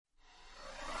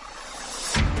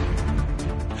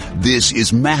This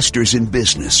is Masters in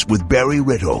Business with Barry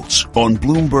Ritholtz on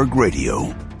Bloomberg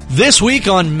Radio. This week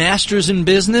on Masters in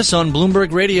Business on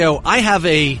Bloomberg Radio, I have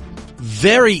a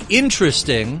very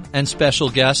interesting and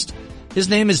special guest. His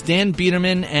name is Dan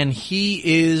Biederman, and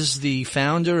he is the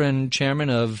founder and chairman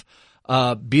of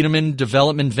Biederman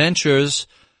Redevelopment Ventures.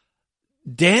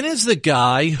 Dan is the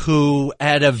guy who,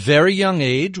 at a very young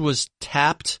age, was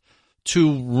tapped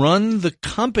to run the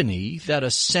company that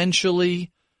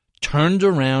essentially turned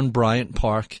around Bryant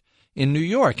Park in New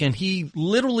York. And he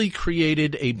literally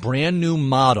created a brand new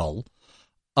model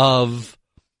of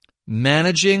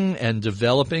managing and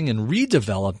developing and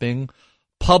redeveloping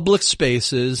public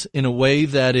spaces in a way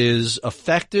that is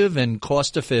effective and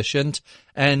cost efficient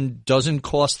and doesn't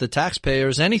cost the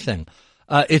taxpayers anything.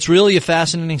 It's really a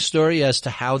fascinating story as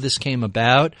to how this came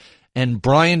about. And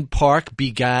Bryant Park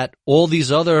begat all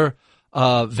these other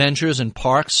ventures and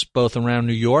parks, both around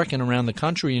New York and around the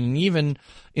country, and even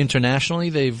internationally.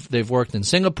 They've worked in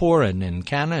Singapore and in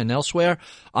Canada and elsewhere.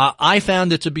 I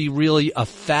found it to be really a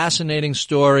fascinating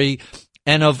story.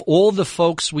 And of all the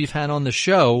folks we've had on the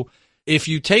show, if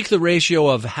you take the ratio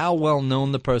of how well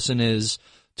known the person is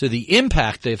to the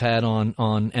impact they've had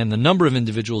on and the number of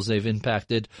individuals they've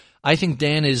impacted, I think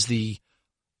Dan is the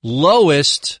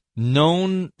lowest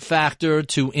known factor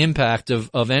to impact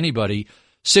of anybody.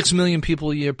 6 million people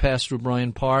a year pass through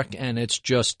Bryant Park, and it's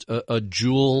just a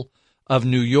jewel of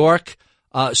New York.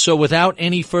 So without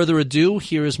any further ado,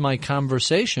 here is my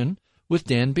conversation with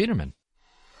Dan Biederman.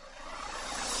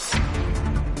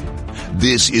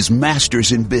 This is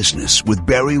Masters in Business with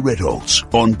Barry Ritholtz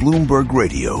on Bloomberg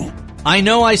Radio. I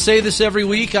know I say this every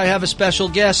week, I have a special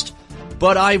guest,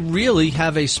 but I really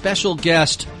have a special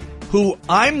guest who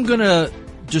I'm going to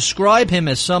describe him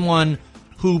as someone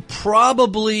who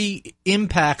probably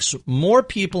impacts more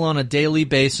people on a daily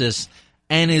basis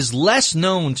and is less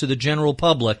known to the general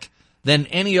public than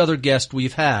any other guest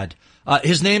we've had.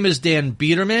 His name is Dan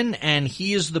Biederman, and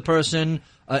he is the person,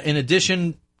 in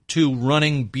addition to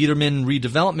running Biederman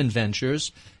Redevelopment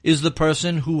Ventures, is the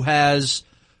person who has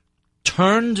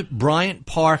turned Bryant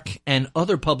Park and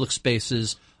other public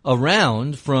spaces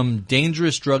around from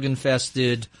dangerous,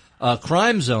 drug-infested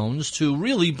crime zones to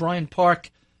really Bryant Park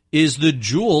is the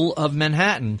jewel of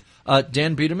Manhattan.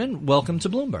 Dan Biederman, welcome to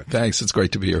Bloomberg. Thanks. It's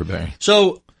great to be here, Barry.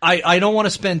 So I don't want to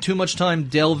spend too much time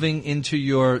delving into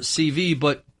your CV,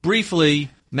 but briefly,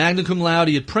 magna cum laude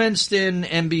at Princeton,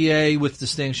 MBA with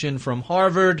distinction from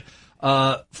Harvard,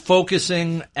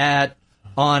 focusing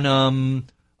on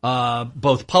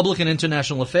both public and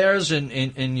international affairs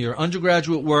in your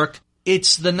undergraduate work.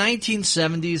 It's the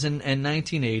 1970s and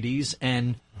 1980s,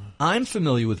 and I'm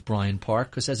familiar with Bryant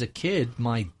Park because as a kid,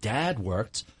 my dad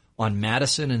worked on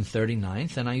Madison and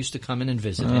 39th, and I used to come in and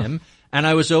visit him. And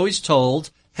I was always told,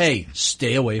 hey,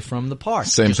 stay away from the park.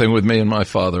 Same thing with me and my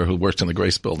father, who worked in the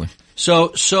Grace Building.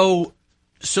 So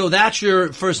that's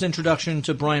your first introduction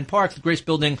to Bryant Park. The Grace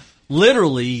Building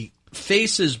literally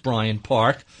faces Bryant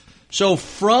Park. So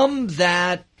from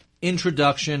that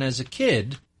introduction as a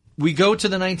kid, we go to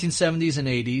the 1970s and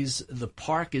 80s. The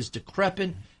park is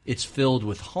decrepit. It's filled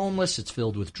with homeless. It's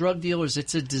filled with drug dealers.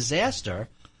 It's a disaster.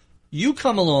 You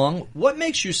come along. What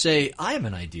makes you say, I have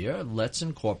an idea. Let's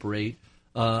incorporate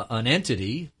an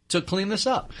entity to clean this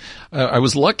up? I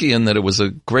was lucky in that it was a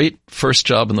great first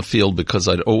job in the field because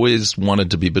I'd always wanted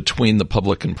to be between the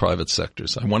public and private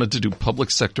sectors. I wanted to do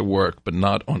public sector work, but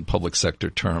not on public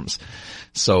sector terms.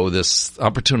 So this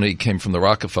opportunity came from the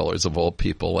Rockefellers, of all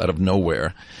people, out of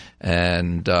nowhere.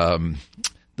 And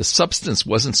the substance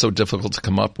wasn't so difficult to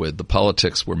come up with. The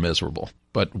politics were miserable.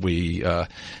 But we got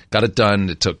it done.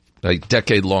 It took a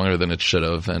decade longer than it should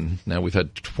have, and now we've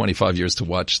had 25 years to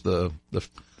watch the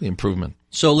improvement.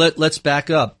 So let's back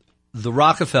up. The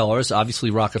Rockefellers,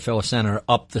 obviously Rockefeller Center,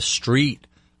 up the street,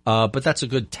 but that's a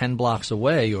good 10 blocks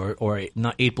away or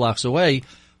not 8 blocks away.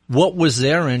 What was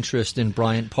their interest in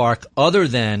Bryant Park other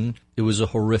than it was a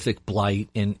horrific blight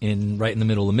in right in the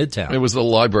middle of Midtown? It was the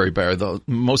library, Barry.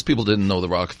 Most people didn't know the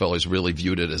Rockefellers really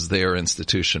viewed it as their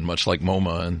institution, much like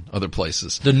MoMA and other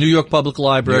places. The New York Public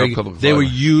Library, they were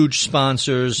huge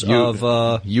sponsors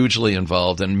of... Hugely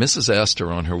involved. And Mrs. Astor,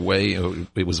 on her way,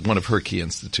 it was one of her key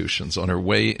institutions, on her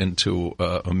way into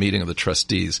a meeting of the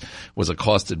trustees, was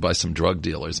accosted by some drug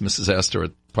dealers. Mrs. Astor,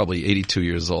 at probably 82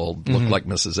 years old, looked like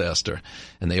Mrs. Astor,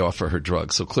 and they offer her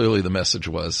drugs. So clearly the message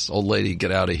was, old lady,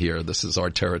 get out of here. This is our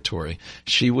territory.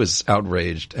 She was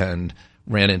outraged and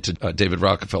ran into David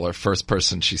Rockefeller, first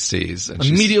person she sees. And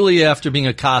immediately after being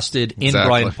accosted in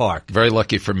Bryant Park. Very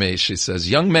lucky for me. She says,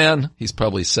 young man, he's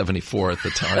probably 74 at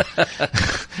the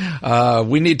time.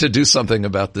 We need to do something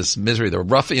about this misery. There are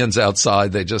ruffians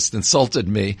outside. They just insulted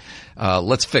me.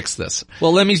 Let's fix this.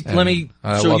 Well, let me.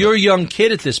 So you're a young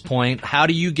kid at this point. How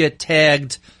do you get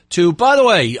tagged to, by the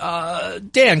way,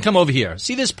 Dan, come over here.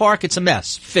 See this park? It's a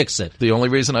mess. Fix it. The only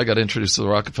reason I got introduced to the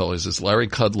Rockefellers is Larry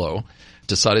Kudlow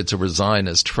decided to resign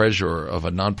as treasurer of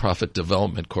a nonprofit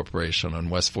development corporation on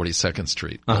West 42nd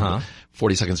Street.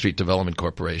 42nd Street Development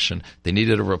Corporation. They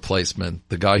needed a replacement.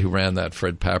 The guy who ran that,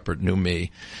 Fred Pappert, knew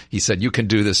me. He said, you can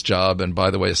do this job. And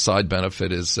by the way, a side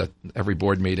benefit is at every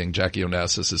board meeting, Jackie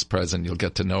Onassis is present. You'll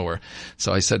get to know her.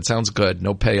 So I said, sounds good.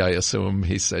 No pay, I assume.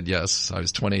 He said, yes. I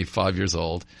was 25 years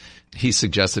old. He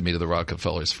suggested me to the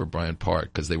Rockefellers for Bryant Park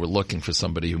because they were looking for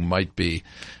somebody who might be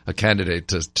a candidate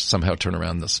to somehow turn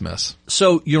around this mess.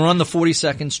 So you're on the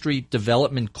 42nd Street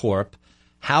Development Corp.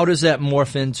 How does that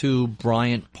morph into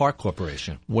Bryant Park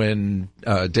Corporation? When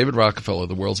David Rockefeller,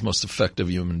 the world's most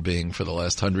effective human being for the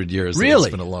last 100 years, really?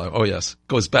 Has been alive. Oh, yes.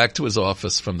 Goes back to his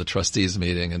office from the trustees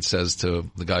meeting and says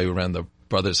to the guy who ran the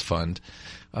Brothers Fund,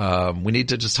 we need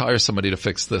to just hire somebody to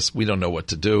fix this. We don't know what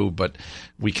to do, but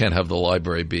we can't have the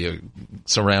library be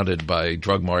surrounded by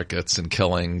drug markets and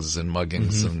killings and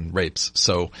muggings and rapes.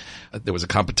 So there was a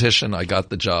competition. I got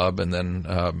the job and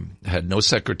then had no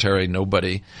secretary,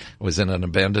 nobody. I was in an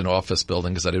abandoned office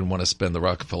building because I didn't want to spend the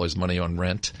Rockefellers' money on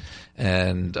rent,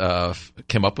 and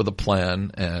came up with a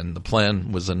plan, and the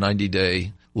plan was a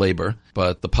 90-day labor,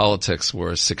 but the politics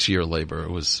were a 6-year labor.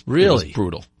 It was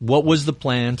brutal. What was the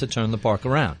plan to turn the park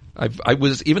around? I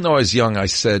was, even though I was young, I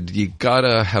said, you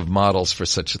gotta have models for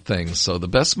such a thing. So the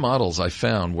best models I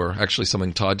found were actually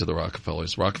something tied to the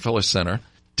Rockefellers. Rockefeller Center,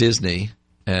 Disney,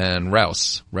 and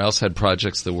Rouse. Rouse had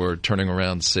projects that were turning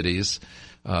around cities.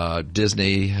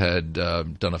 Disney had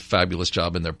done a fabulous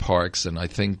job in their parks, and I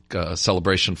think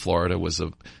Celebration Florida was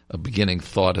a beginning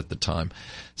thought at the time.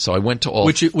 So I went to all...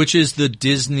 Which is the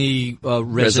Disney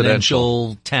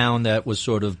residential town that was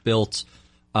sort of built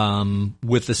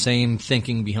with the same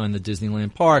thinking behind the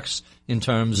Disneyland parks in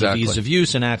terms of ease of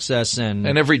use and access and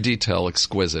every detail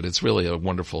exquisite. It's really a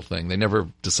wonderful thing. They never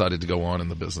decided to go on in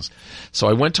the business. So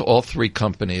I went to all three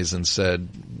companies and said,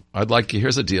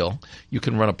 here's a deal. You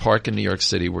can run a park in New York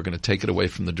City. We're going to take it away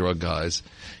from the drug guys.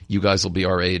 You guys will be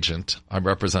our agent. I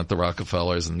represent the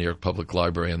Rockefellers and the New York Public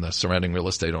Library and the surrounding real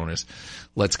estate owners.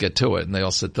 Let's get to it. And they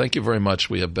all said, thank you very much.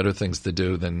 We have better things to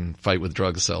do than fight with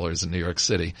drug sellers in New York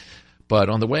City. But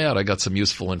on the way out, I got some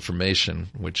useful information,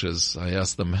 which is I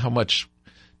asked them how much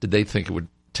did they think it would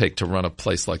take to run a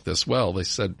place like this. Well, they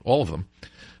said, all of them,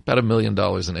 about $1 million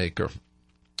an acre.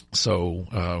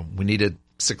 So we needed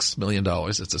 $6 million.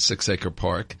 It's a 6-acre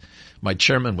park. My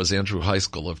chairman was Andrew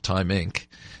Heiskell of Time Inc.,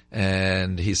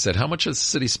 and he said, how much is the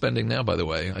city spending now, by the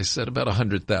way? I said, about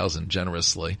 $100,000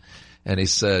 generously. And he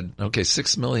said, okay,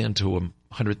 $6 million to a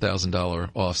 $100,000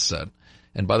 offset.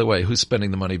 And by the way, who's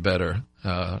spending the money better,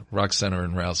 Rock Center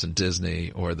and Rouse and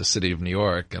Disney or the city of New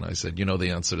York? And I said, you know the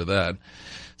answer to that.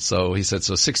 So he said,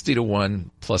 so 60 to 1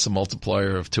 plus a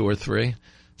multiplier of 2 or 3.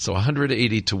 So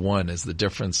 180 to 1 is the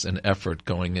difference in effort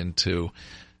going into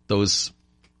those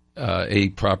A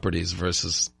properties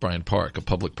versus Bryant Park, a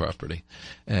public property.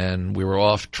 And we were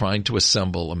off trying to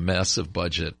assemble a massive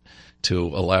budget to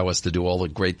allow us to do all the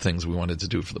great things we wanted to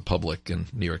do for the public in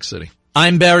New York City.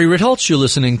 I'm Barry Ritholtz. You're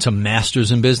listening to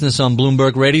Masters in Business on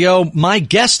Bloomberg Radio. My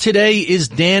guest today is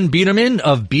Dan Biederman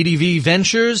of Biederman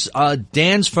Ventures.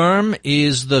 Dan's firm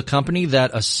is the company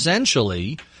that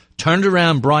essentially turned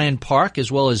around Bryant Park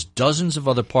as well as dozens of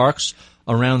other parks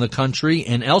around the country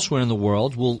and elsewhere in the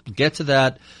world. We'll get to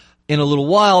that in a little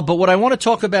while. But what I want to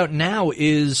talk about now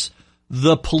is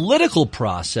the political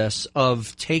process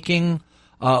of taking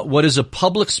what is a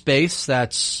public space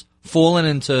that's fallen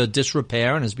into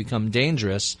disrepair and has become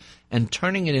dangerous and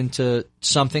turning it into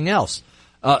something else.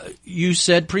 You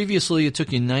said previously it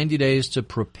took you 90 days to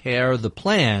prepare the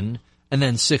plan and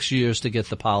then 6 years to get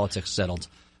the politics settled.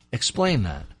 Explain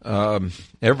that.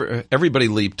 Everybody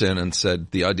leaped in and said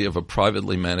the idea of a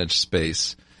privately managed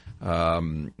space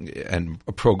and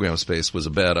a program space was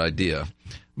a bad idea.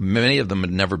 Many of them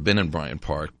had never been in Bryant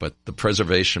Park, but the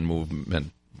preservation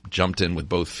movement jumped in with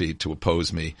both feet to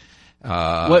oppose me.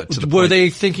 Were they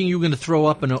thinking you were going to throw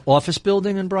up an office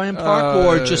building in Bryant Park,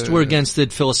 or just were against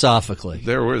it philosophically?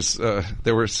 There were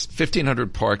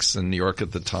 1,500 parks in New York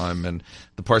at the time, and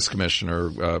the Parks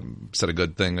Commissioner said a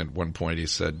good thing at one point. He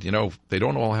said, they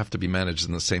don't all have to be managed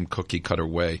in the same cookie-cutter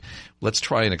way. Let's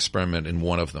try an experiment in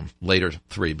one of them. Later,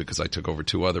 3, because I took over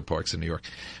 2 other parks in New York.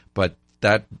 But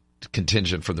that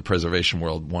contingent from the preservation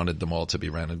world wanted them all to be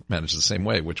managed the same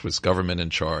way, which was government in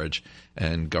charge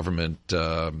and government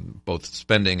both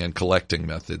spending and collecting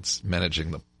methods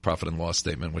managing the profit and loss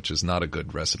statement, which is not a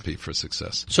good recipe for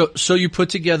success. So you put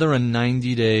together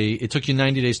it took you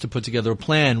 90 days to put together a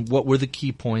plan. What were the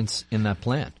key points in that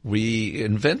plan? We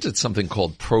invented something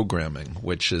called programming,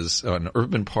 which is on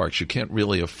urban parks. You can't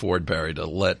really afford, Barry, to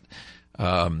let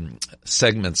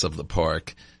segments of the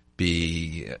park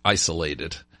be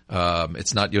isolated.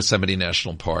 It's not Yosemite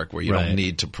National Park where you don't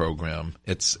need to program.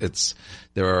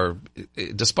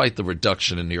 Despite the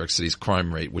reduction in New York City's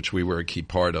crime rate, which we were a key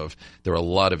part of, there are a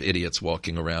lot of idiots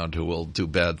walking around who will do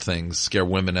bad things, scare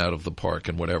women out of the park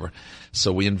and whatever.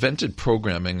 So we invented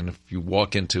programming, and if you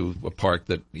walk into a park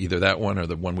that either that one or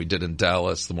the one we did in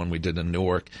Dallas, the one we did in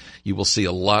Newark, you will see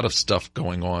a lot of stuff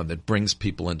going on that brings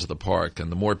people into the park. And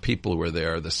the more people who are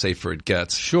there, the safer it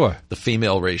gets. Sure. The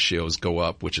female ratios go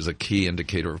up, which is a key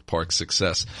indicator of park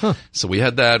success. So we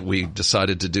had that. We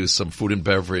decided to do some food and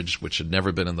beverage, which had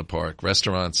never been in the park,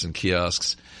 restaurants and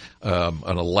kiosks,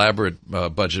 an elaborate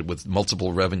budget with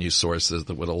multiple revenue sources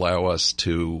that would allow us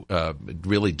to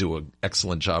really do an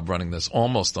excellent job running this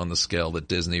almost on the scale that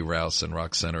Disney, Rouse, and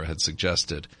Rock Center had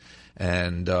suggested.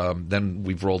 And then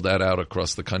we've rolled that out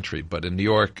across the country. But in New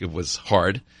York, it was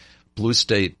hard. Blue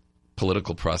state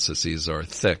political processes are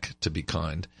thick, to be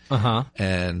kind.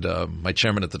 And my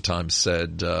chairman at the time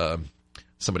said,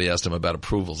 somebody asked him about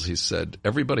approvals. He said,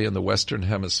 everybody in the Western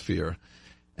Hemisphere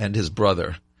and his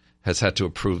brother has had to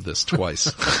approve this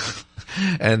twice.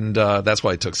 And that's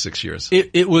why it took 6 years.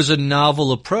 It was a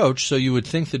novel approach, so you would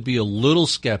think there'd be a little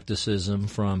skepticism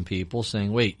from people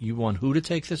saying, wait, you want who to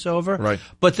take this over? Right.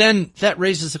 But then that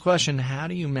raises the question, how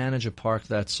do you manage a park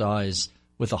that size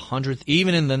with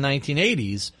even in the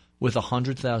 1980s, with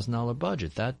 $100,000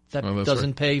 budget? That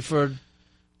doesn't pay for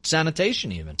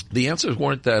sanitation even. The answers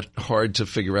weren't that hard to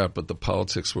figure out, but the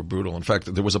politics were brutal. In fact,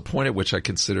 there was a point at which I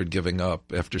considered giving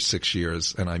up after 6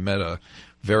 years, and I met a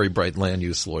very bright land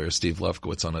use lawyer, Steve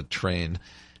Lefkowitz, on a train,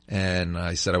 and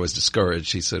I said I was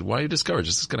discouraged. He said, why are you discouraged?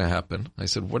 This is going to happen. I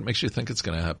said, what makes you think it's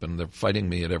going to happen? They're fighting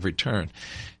me at every turn.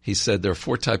 He said, there are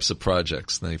 4 types of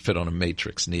projects, and they fit on a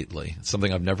matrix neatly. It's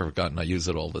something I've never forgotten. I use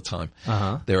it all the time.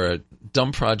 There are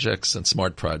dumb projects and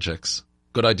smart projects.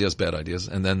 Good ideas, bad ideas.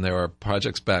 And then there are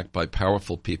projects backed by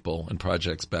powerful people and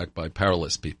projects backed by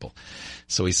powerless people.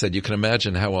 So he said, you can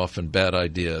imagine how often bad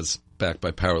ideas backed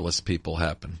by powerless people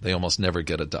happen. They almost never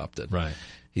get adopted. Right.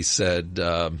 He said,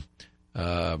 but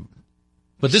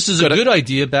this is a good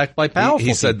idea backed by powerful people.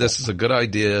 He said, this is a good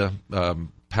idea,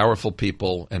 powerful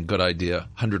people, and good idea,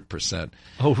 100%.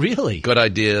 Oh, really? Good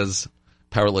ideas,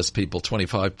 powerless people,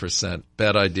 25%.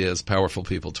 Bad ideas, powerful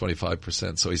people,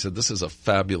 25%. So he said, this is a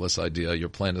fabulous idea. Your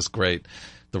plan is great.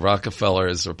 The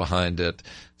Rockefellers are behind it.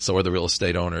 So are the real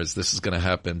estate owners. This is going to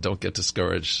happen. Don't get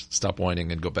discouraged. Stop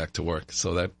whining and go back to work.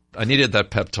 So that I needed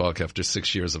that pep talk after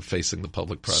 6 years of facing the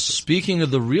public process. Speaking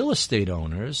of the real estate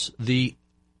owners, the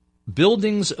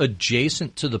buildings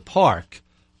adjacent to the park,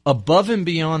 above and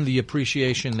beyond the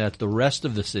appreciation that the rest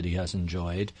of the city has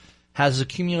enjoyed, has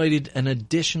accumulated an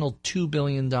additional $2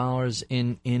 billion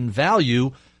in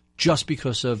value just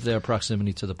because of their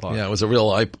proximity to the park. Yeah, it was a real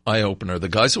eye-opener. The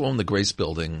guys who owned the Grace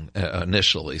building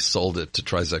initially sold it to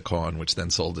Trizac Cohen, which then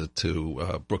sold it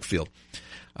to Brookfield.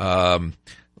 A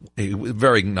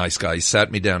very nice guy. He sat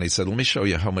me down. He said, let me show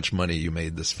you how much money you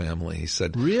made this family. He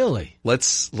said, really?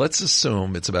 Let's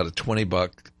assume it's about a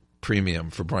 $20 premium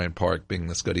for Bryant Park being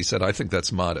this good. He said, I think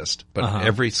that's modest, but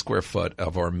every square foot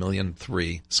of our 1.3 million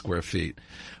square feet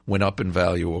went up in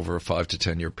value over a 5 to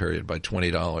 10 year period by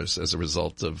 $20 as a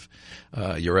result of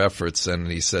your efforts. And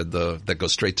he said that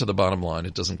goes straight to the bottom line.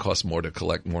 It doesn't cost more to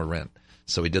collect more rent.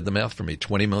 So he did the math for me.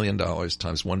 $20 million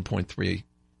times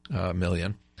 1.3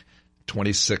 million,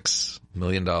 $26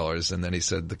 million. And then he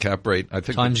said the cap rate, I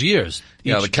think times years.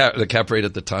 Yeah, the cap rate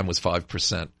at the time was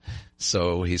 5%.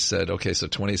 So he said, okay, so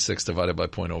 26 divided by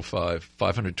 0.05,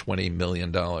 $520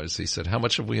 million. He said, how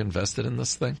much have we invested in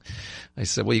this thing? I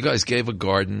said, well, you guys gave a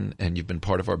garden and you've been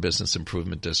part of our business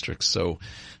improvement district. So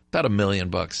about $1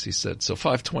 million. He said, so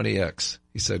 520X.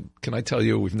 He said, can I tell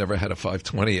you, we've never had a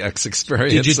 520X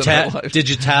experience in our life. Did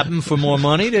you tap him for more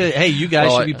money? Hey, you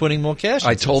guys should be putting more cash.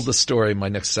 I told the story, my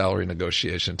next salary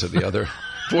negotiation, to the other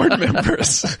board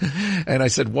members. And I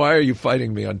said, why are you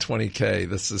fighting me on $20K?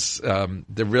 This is,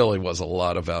 there really was a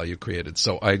lot of value created.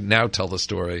 So I now tell the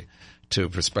story to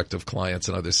prospective clients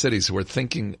in other cities who are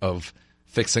thinking of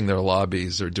fixing their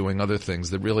lobbies or doing other things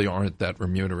that really aren't that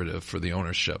remunerative for the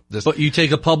ownership. But you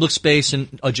take a public space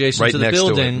adjacent right to the next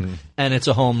building, to it, and it's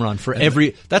a home run for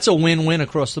that's a win-win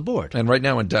across the board. And right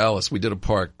now in Dallas, we did a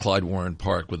park, Clyde Warren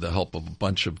Park, with the help of a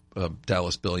bunch of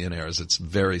Dallas billionaires. It's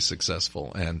very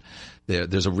successful, and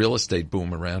there's a real estate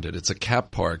boom around it. It's a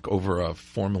cap park over a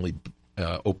formerly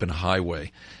open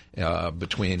highway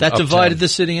between that uptown, divided the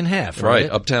city in half, right?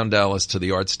 Uptown Dallas to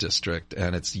the Arts District,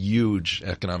 and it's a huge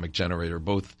economic generator,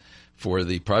 both for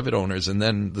the private owners, and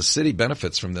then the city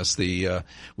benefits from this.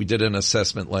 We did an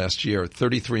assessment last year,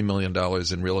 $33 million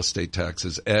in real estate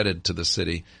taxes added to the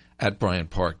city at Bryant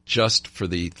Park just for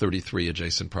the 33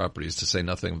 adjacent properties, to say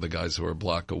nothing of the guys who are a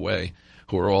block away,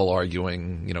 who are all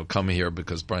arguing, come here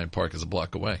because Bryant Park is a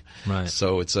block away. Right.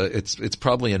 So it's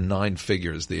probably in 9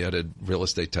 figures, the added real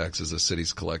estate taxes the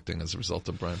city's collecting as a result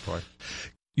of Bryant Park.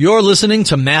 You're listening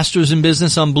to Masters in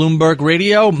Business on Bloomberg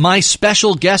Radio. My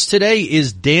special guest today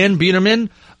is Dan Biederman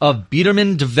of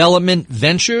Biederman Redevelopment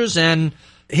Ventures, and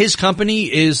his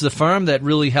company is the firm that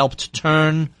really helped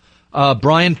turn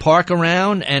Bryant Park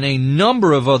around and a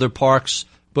number of other parks,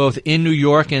 both in New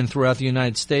York and throughout the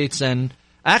United States and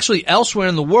actually elsewhere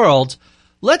in the world.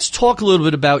 Let's talk a little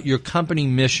bit about your company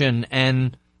mission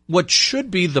and what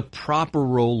should be the proper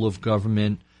role of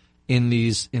government in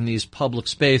these public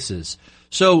spaces.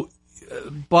 So,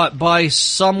 by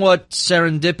somewhat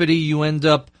serendipity, you end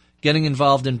up getting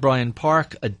involved in Bryant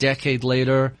Park. A decade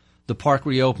later, the park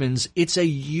reopens. It's a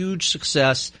huge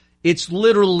success. It's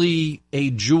literally a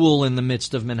jewel in the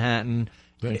midst of Manhattan.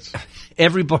 Thanks.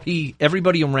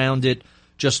 Everybody around it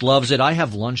just loves it. I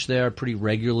have lunch there pretty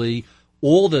regularly.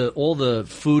 All the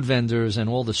food vendors and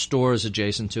all the stores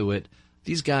adjacent to it,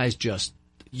 these guys just,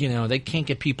 they can't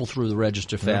get people through the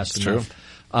register fast enough. True.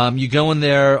 You go in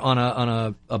there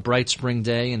on a bright spring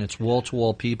day, and it's wall to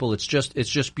wall people. It's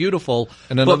just beautiful.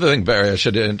 And another thing, Barry,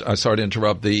 I'm sorry to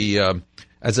interrupt.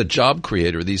 As a job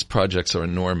creator, these projects are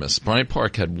enormous. Bryant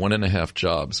Park had 1.5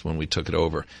 jobs when we took it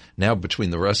over. Now,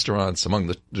 between the restaurants, among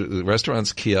the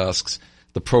restaurants, kiosks,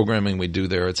 the programming we do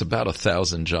there, it's about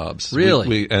 1,000 jobs.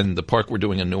 Really? And the park we're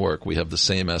doing in Newark, we have the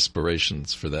same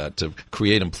aspirations for that, to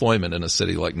create employment in a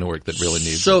city like Newark that really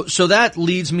needs it. So that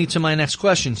leads me to my next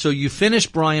question. So you finish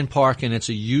Bryant Park, and it's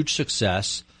a huge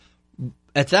success.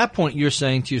 At that point, you're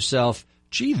saying to yourself,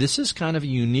 gee, this is kind of a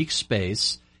unique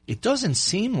space. It doesn't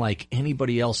seem like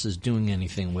anybody else is doing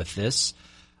anything with this.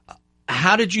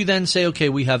 How did you then say, okay,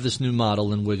 we have this new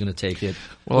model and we're going to take it,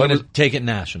 take it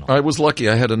national? I was lucky.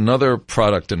 I had another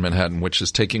product in Manhattan, which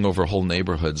is taking over whole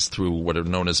neighborhoods through what are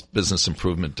known as business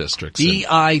improvement districts.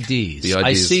 BIDs.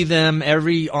 I see them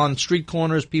on street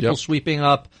corners, people sweeping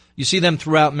up. You see them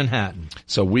throughout Manhattan.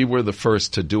 So we were the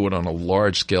first to do it on a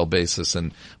large-scale basis,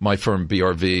 and my firm,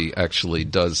 BRV, actually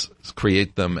does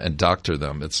create them and doctor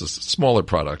them. It's a smaller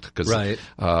product. Right.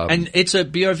 And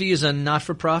BRV is a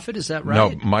not-for-profit, is that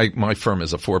right? No, my firm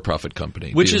is a for-profit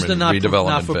company. Which is the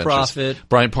not-for-profit? Ventures.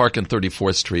 Bryant Park and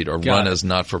 34th Street are run as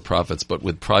not-for-profits, but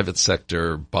with private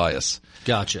sector bias.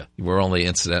 Gotcha. We're only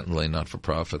incidentally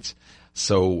not-for-profits.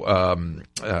 So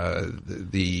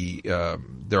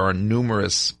there are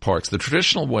numerous parks. The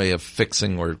traditional way of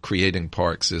fixing or creating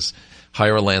parks is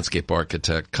hire a landscape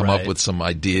architect, come up with some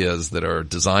ideas that are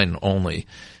design only,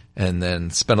 and then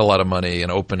spend a lot of money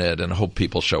and open it and hope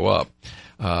people show up.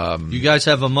 You guys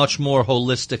have a much more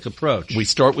holistic approach. We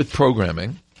start with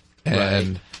programming.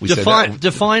 And we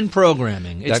define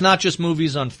programming. It's not just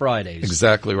movies on Fridays.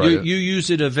 Exactly right. You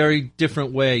use it a very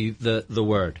different way, the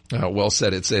word. Well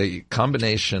said. It's a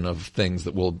combination of things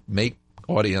that will make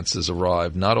audiences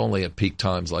arrive not only at peak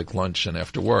times like lunch and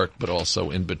after work, but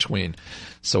also in between.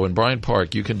 So in Bryant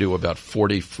Park, you can do about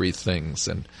 40 free things.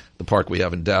 And the park we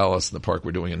have in Dallas, and the park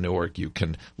we're doing in Newark, you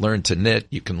can learn to knit,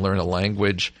 you can learn a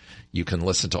language, you can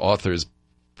listen to authors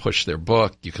push their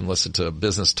book. You can listen to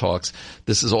business talks.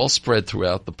 This is all spread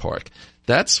throughout the park.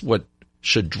 That's what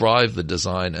should drive the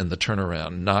design and the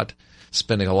turnaround, not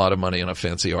spending a lot of money on a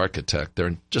fancy architect. There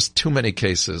are just too many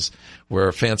cases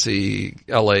where fancy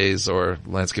LAs or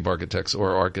landscape architects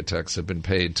or architects have been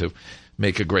paid to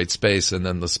make a great space, and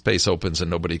then the space opens and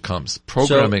nobody comes.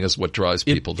 Programming is what drives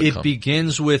people to come. It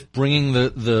begins with bringing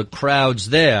the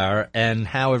crowds there, and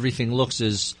how everything looks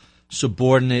is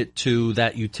subordinate to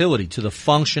that utility, to the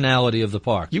functionality of the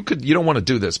park. You don't want to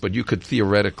do this, but you could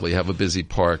theoretically have a busy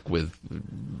park with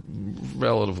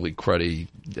relatively cruddy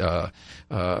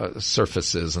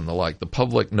surfaces and the like. The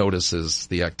public notices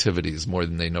the activities more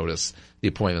than they notice the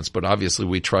appointments, but obviously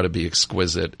we try to be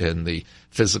exquisite in the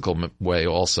physical way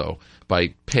also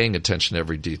by paying attention to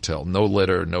every detail. No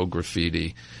litter, no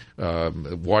graffiti,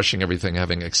 washing everything,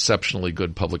 having exceptionally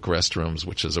good public restrooms,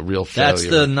 which is a real failure. That's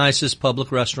the nicest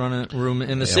public restaurant room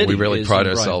in the city. We really pride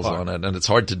ourselves on it, and it's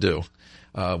hard to do.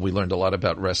 We learned a lot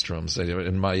about restrooms.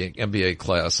 In my MBA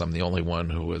class, I'm the only one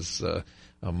who was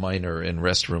a minor in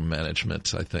restroom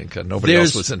management, I think. Nobody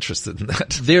else was interested in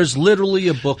that. There's literally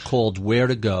a book called Where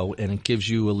to Go, and it gives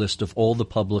you a list of all the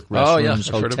public restrooms,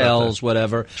 hotels,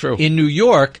 whatever, in New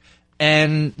York,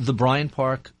 and the Bryant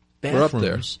Park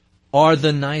bathrooms are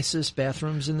the nicest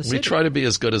bathrooms in the city. We try to be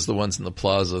as good as the ones in the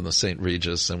Plaza and the St.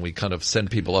 Regis, and we kind of send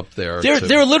people up there.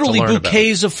 There are literally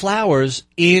bouquets of flowers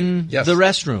in the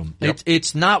restroom. Yep.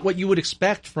 It's not what you would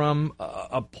expect from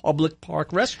a public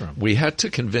park restroom. We had to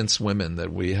convince women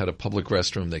that we had a public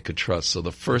restroom they could trust. So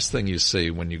the first thing you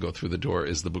see when you go through the door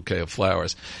is the bouquet of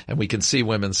flowers, and we can see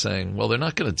women saying, "Well, they're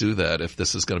not going to do that if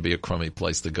this is going to be a crummy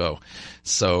place to go."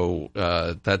 So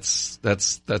that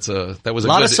was a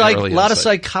lot of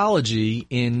psychology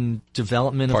in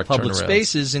development of public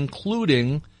spaces,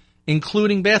 including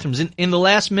bathrooms. In the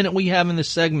last minute we have in this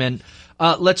segment,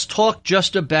 let's talk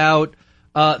just about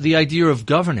the idea of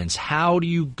governance. How do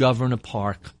you govern a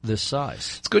park this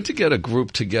size? It's good to get a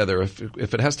group together.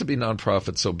 If it has to be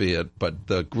nonprofit, so be it. But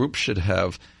the group should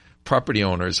have property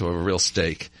owners who have a real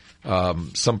stake,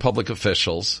 some public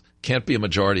officials. Can't be a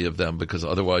majority of them because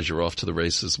otherwise you're off to the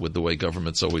races with the way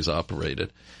government's always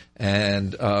operated.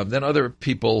 And then other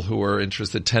people who are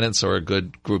interested. Tenants are a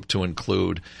good group to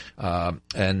include. So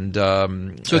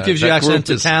it gives you access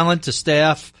to talent, to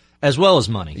staff, as well as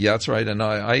money. Yeah, that's right. And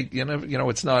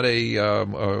it's not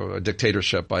a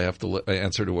dictatorship. I have to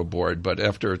answer to a board. But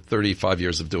after 35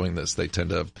 years of doing this, they tend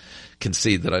to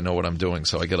concede that I know what I'm doing.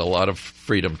 So I get a lot of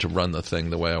freedom to run the thing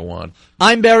the way I want.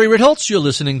 I'm Barry Ritholtz. You're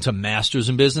listening to Masters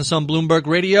in Business on Bloomberg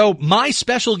Radio. My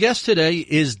special guest today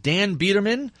is Dan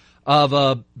Biederman of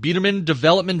Biederman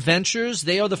Redevelopment Ventures.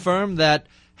 They are the firm that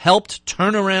helped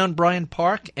turn around Bryant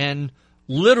Park and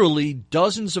literally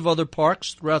dozens of other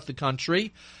parks throughout the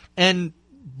country. And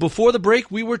before the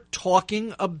break, we were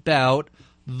talking about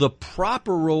the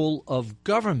proper role of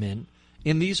government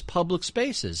in these public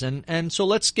spaces. And so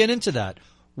let's get into that.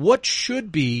 What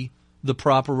should be the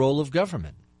proper role of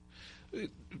government?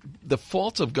 The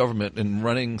fault of government in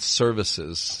running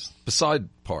services, beside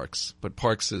parks, but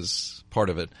parks is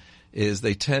part of it, is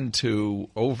they tend to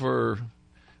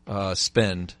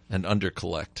spend and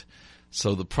under-collect.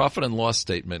 So the profit and loss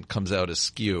statement comes out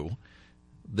askew,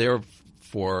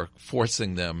 therefore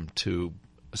forcing them to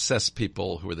assess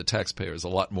people who are the taxpayers a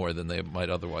lot more than they might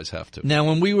otherwise have to. Now,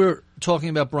 when we were talking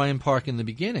about Bryant Park in the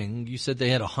beginning, you said they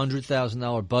had a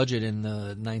 $100,000 budget in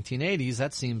the 1980s.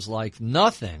 That seems like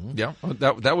nothing. Yeah,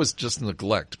 that was just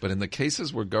neglect. But in the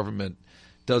cases where government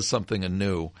does something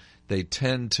anew, they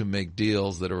tend to make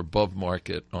deals that are above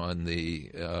market on the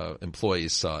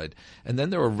employee's side. And then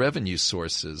there are revenue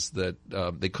sources that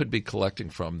they could be collecting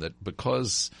from that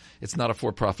because it's not a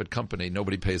for-profit company,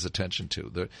 nobody pays attention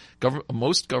to.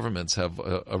 Most governments have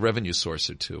a revenue source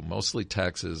or two, mostly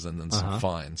taxes and then some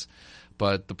fines.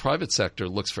 But the private sector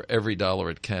looks for every dollar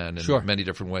it can in many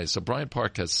different ways. So Bryant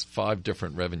Park has 5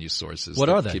 different revenue sources. What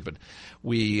are they?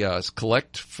 We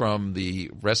collect from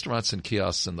the restaurants and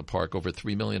kiosks in the park over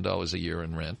 $3 million a year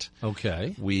in rent.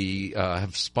 Okay. We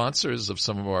have sponsors of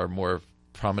some of our more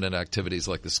prominent activities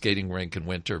like the skating rink in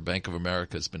winter. Bank of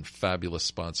America has been a fabulous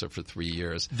sponsor for 3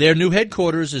 years. Their new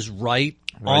headquarters is right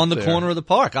on the corner of the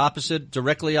park,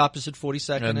 directly opposite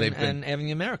 42nd and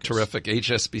Avenue Americas. Terrific.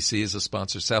 HSBC is a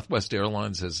sponsor. Southwest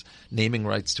Airlines has naming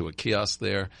rights to a kiosk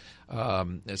there.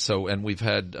 And we've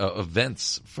had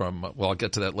events I'll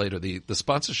get to that later. The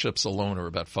sponsorships alone are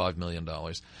about $5 million.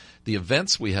 The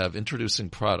events we have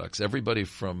introducing products, everybody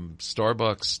from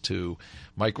Starbucks to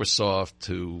Microsoft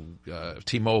to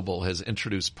T-Mobile has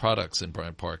introduced products in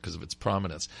Bryant Park because of its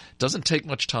prominence. It doesn't take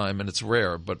much time and it's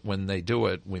rare, but when they do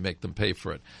it, we make them pay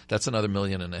for it. That's another $1.5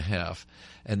 million.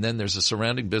 And then there's a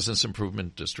surrounding business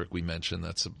improvement district we mentioned.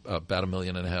 That's about $1.5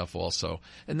 million also.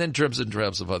 And then dribs and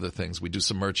drabs of other things. We do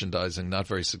some merchandising, not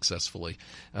very successfully.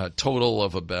 Total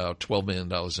of about $12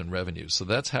 million in revenue. So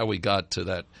that's how we got to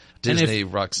that Disney,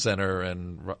 Rock Center,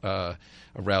 and a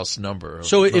Rouse number.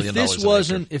 So if this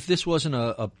wasn't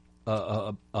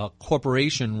a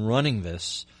corporation running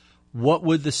this, what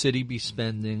would the city be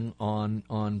spending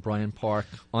on Bryant Park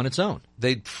on its own?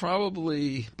 They'd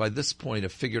probably, by this point,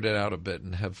 have figured it out a bit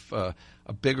and have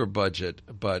a bigger budget,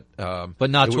 but not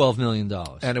 $12 million.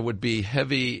 And it would be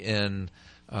heavy in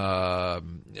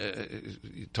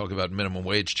you talk about minimum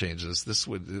wage changes.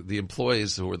 The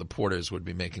employees who are the porters would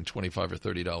be making $25 or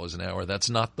 $30 an hour. That's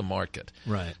not the market.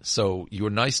 Right. So you're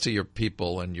nice to your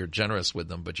people and you're generous with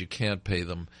them, but you can't pay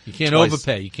them. You can't twice.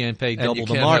 overpay. You can't pay double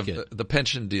the the market. The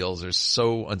pension deals are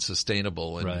so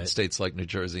unsustainable in states like New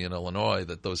Jersey and Illinois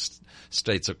that those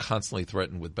states are constantly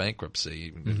threatened with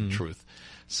bankruptcy, in truth.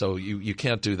 So you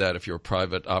can't do that if you're a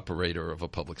private operator of a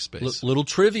public space. Little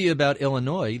trivia about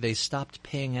Illinois, they stopped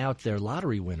paying out their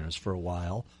lottery winners for a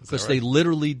while because right? they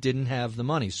literally didn't have the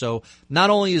money. So not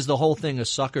only is the whole thing a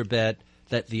sucker bet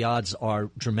that the odds are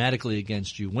dramatically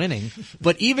against you winning,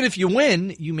 but even if you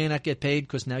win, you may not get paid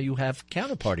because now you have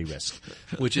counterparty risk,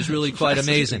 which is really quite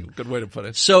amazing. Good way to put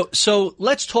it. So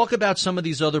let's talk about some of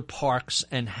these other parks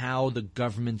and how the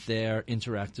government there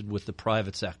interacted with the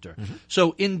private sector. Mm-hmm.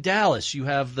 So in Dallas, you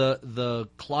have the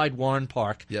Clyde Warren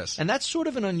Park. Yes. And that's sort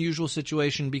of an unusual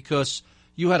situation because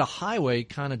you had a highway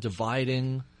kind of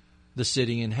dividing the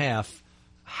city in half.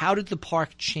 How did the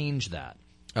park change that?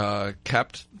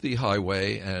 Capped the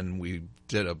highway, and we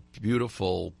did a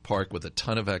beautiful park with a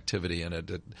ton of activity in it.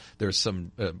 There's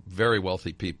some very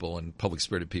wealthy people and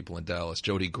public-spirited people in Dallas.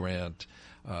 Jody Grant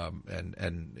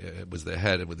and was the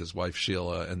head with his wife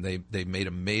Sheila, and they made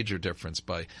a major difference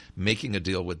by making a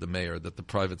deal with the mayor that the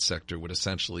private sector would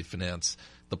essentially finance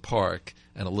the park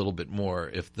and a little bit more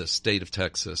if the state of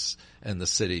Texas and the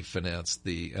city financed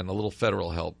and a little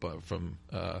federal help from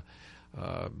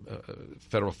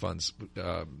federal funds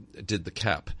did the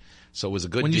cap. So it was a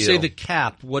good deal. When you say the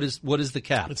cap, what is the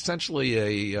cap? Essentially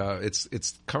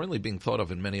it's currently being thought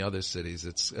of in many other cities.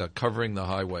 It's covering the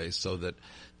highway so that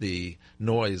the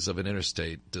noise of an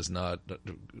interstate does not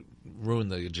ruin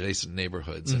the adjacent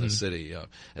neighborhoods in a city.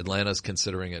 Atlanta's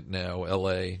considering it now.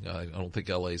 L.A., I don't think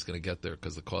L.A. is going to get there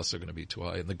because the costs are going to be too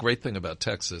high. And the great thing about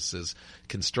Texas is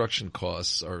construction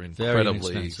costs are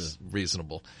incredibly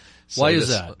reasonable. So why is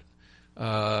that?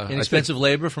 Inexpensive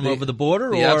labor from over the border?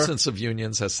 The absence of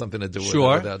unions has something to do with it,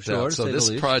 without doubt. So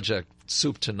this project,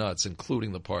 soup to nuts,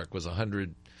 including the park, was $103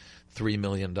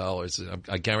 million.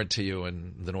 I guarantee you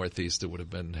in the Northeast it would have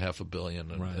been $500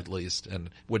 million at least, and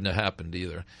wouldn't have happened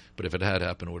either. But if it had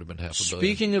happened, it would have been $500 million.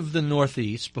 Speaking of the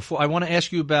Northeast, I want to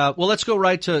ask you about, let's go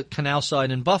right to Canal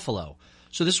Side in Buffalo.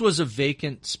 So this was a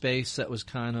vacant space that was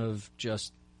kind of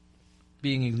just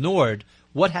being ignored.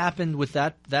 What happened with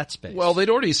that space? Well, they'd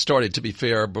already started, to be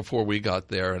fair, before we got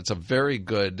there. It's a very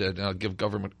good, and I'll give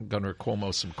Governor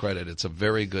Cuomo some credit, it's a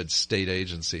very good state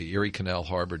agency, Erie Canal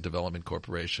Harbor Development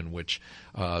Corporation, which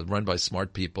run by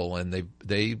smart people, and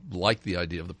they like the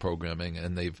idea of the programming,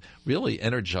 and they've really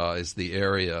energized the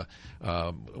area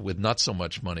with not so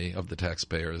much money of the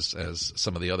taxpayers as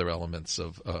some of the other elements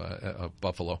of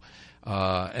Buffalo.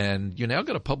 And you now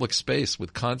got a public space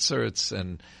with concerts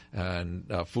and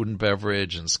food and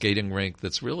beverage and skating rink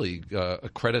that's really a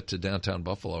credit to downtown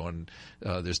Buffalo. And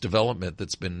there's development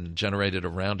that's been generated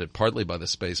around it, partly by the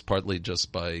space, partly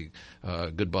just by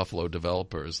good Buffalo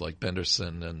developers like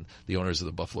Benderson and the owners of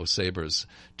the Buffalo Sabres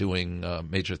doing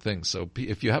major things. So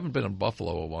if you haven't been in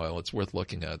Buffalo a while, it's worth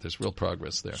looking at. There's real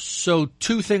progress there. So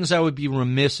two things I would be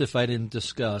remiss if I didn't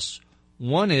discuss.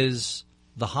 One is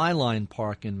the Highline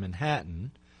Park in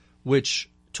Manhattan, which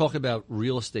talk about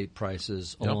real estate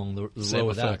prices along the same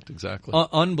road. Effect, exactly.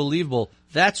 Unbelievable.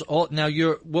 That's all. Now,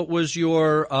 what was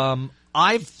your?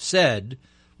 I've said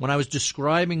when I was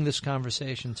describing this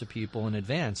conversation to people in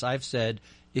advance, I've said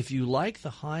if you like the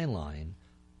Highline,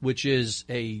 which is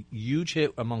a huge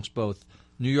hit amongst both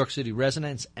New York City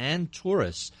residents and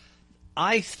tourists,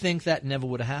 I think that never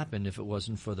would have happened if it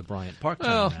wasn't for the Bryant Park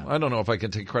turnaround. I don't know if I can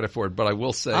take credit for it, but I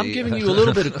will say... I'm giving you a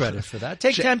little bit of credit for that.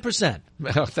 Take 10%.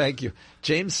 Oh, thank you.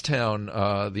 Jamestown,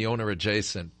 the owner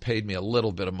adjacent, paid me a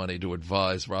little bit of money to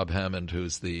advise Rob Hammond,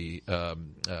 who's the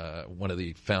one of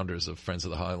the founders of Friends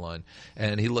of the Highline,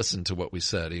 and he listened to what we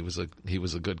said. He was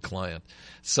a good client.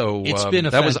 So it's been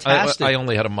a fantastic... I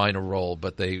only had a minor role,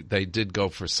 but they did go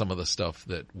for some of the stuff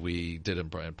that we did in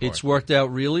Bryant Park. It's worked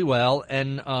out really well,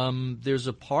 and there's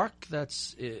a park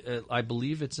that's, I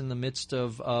believe it's in the midst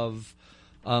of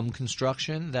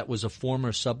construction that was a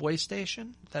former subway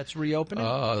station that's reopening.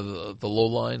 The Low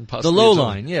Line, possibly. The Low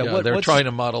Line, yeah. They're trying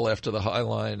to model after the High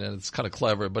Line, and it's kind of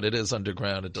clever, but it is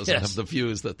underground. It doesn't have the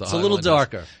views that the High Line has. It's a little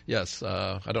darker. Yes,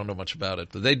 I don't know much about it,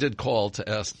 but they did call to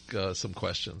ask some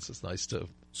questions. It's nice to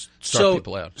start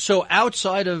people out. So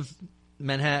outside of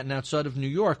Manhattan, outside of New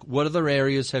York, what other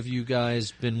areas have you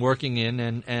guys been working in,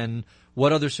 and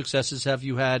What other successes have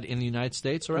you had in the United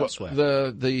States or elsewhere?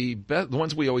 The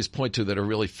ones we always point to that are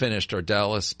really finished are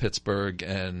Dallas, Pittsburgh,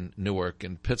 and Newark.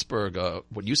 In Pittsburgh,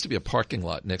 what used to be a parking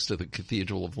lot next to the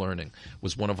Cathedral of Learning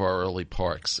was one of our early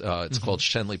parks. It's called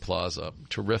Schenley Plaza.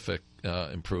 Terrific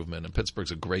improvement. And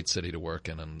Pittsburgh's a great city to work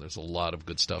in, and there's a lot of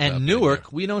good stuff And happening Newark, there.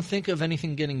 we don't think of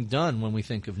anything getting done when we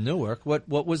think of Newark. What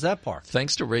was that park?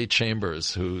 Thanks to Ray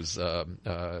Chambers, who's a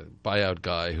buyout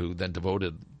guy who then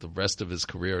devoted the rest of his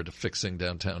career to fixing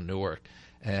downtown Newark,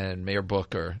 and Mayor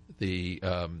Booker,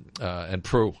 and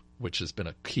Prue, which has been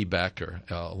a key backer,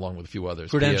 along with a few others.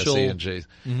 Prudential. PSE and J.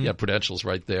 Yeah, Prudential's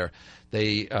right there.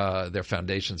 Their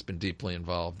foundation's been deeply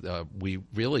involved. We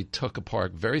really took a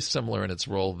park very similar in its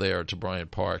role there to Bryant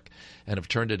Park and have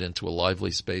turned it into a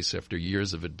lively space after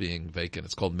years of it being vacant.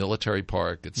 It's called Military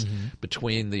Park. It's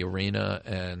between the arena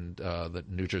and the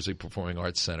New Jersey Performing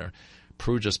Arts Center.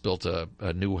 Prue just built a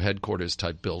new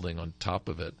headquarters-type building on top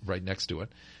of it, right next to it.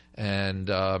 And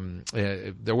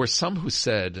there were some who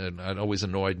said, and it always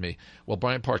annoyed me, well,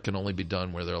 Bryant Park can only be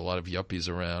done where there are a lot of yuppies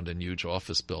around and huge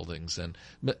office buildings, and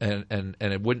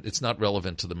it's not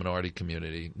relevant to the minority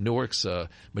community. Newark's a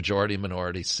majority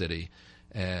minority city,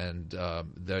 and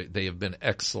they have been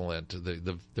excellent.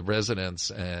 The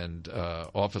residents and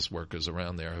office workers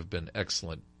around there have been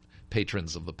excellent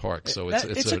patrons of the park. So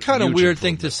it's a kind of weird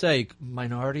thing to improvement. say.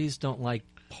 Minorities don't like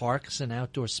parks and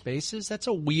outdoor spaces. That's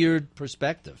a weird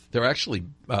perspective. They're actually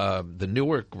the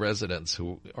Newark residents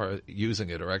who are using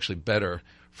it are actually better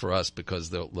for us because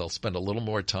they'll spend a little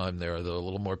more time there. They're a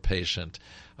little more patient.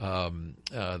 They're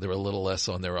a little less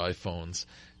on their iPhones.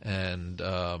 And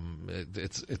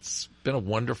it's been a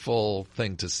wonderful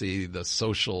thing to see the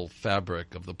social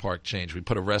fabric of the park change. We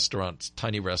put a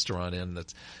tiny restaurant in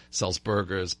that sells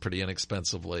burgers pretty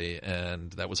inexpensively, and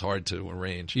that was hard to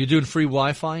arrange. You're doing free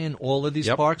Wi-Fi in all of these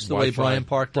parks, the way Bryant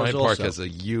Park does Bryant also? Park has a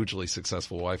hugely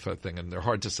successful Wi-Fi thing, and they're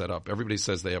hard to set up. Everybody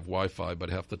says they have Wi-Fi, but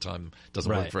half the time it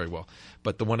doesn't work very well.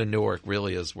 But the one in Newark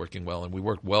really is working well, and we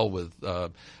work well with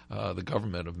the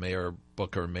government of Mayor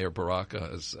Booker. Mayor Baraka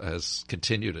has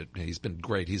continued it. He's been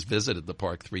great. He's visited the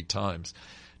park 3 times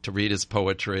to read his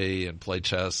poetry and play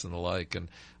chess and the like. And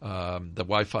the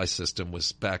Wi-Fi system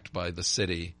was backed by the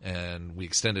city, and we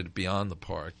extended it beyond the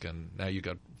park. And now you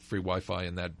got free Wi-Fi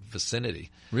in that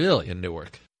vicinity. Really? In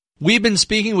Newark. We've been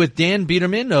speaking with Dan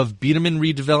Biederman of Biederman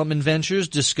Redevelopment Ventures,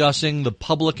 discussing the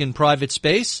public and private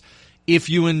space. If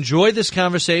you enjoy this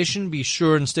conversation, be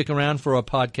sure and stick around for our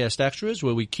podcast extras,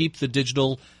 where we keep the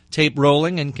digital tape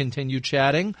rolling and continue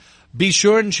chatting. Be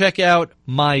sure and check out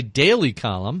my daily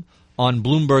column on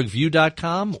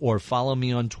BloombergView.com or follow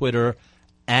me on Twitter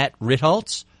at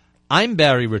Ritholtz. I'm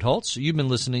Barry Ritholtz. You've been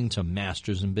listening to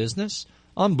Masters in Business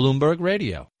on Bloomberg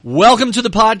Radio. Welcome to the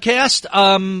podcast.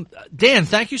 Dan,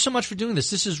 thank you so much for doing this.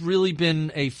 This has really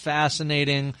been a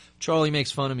fascinating – Charlie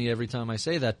makes fun of me every time I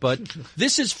say that, but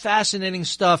this is fascinating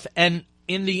stuff. And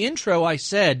in the intro I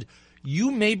said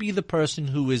you may be the person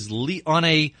who is on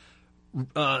a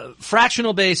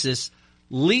fractional basis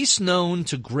least known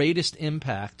to greatest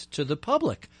impact to the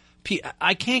public.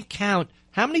 I can't count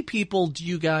 – how many people do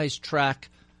you guys track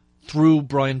through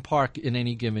Bryant Park in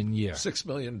any given year? 6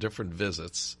 million different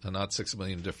visits, and not 6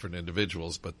 million different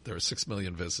individuals, but there are 6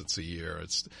 million visits a year.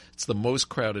 It's the most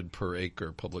crowded per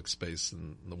acre public space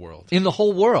in the world. In the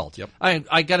whole world? Yep.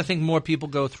 I got to think more people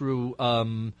go through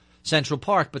Central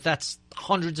Park, but that's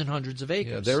hundreds and hundreds of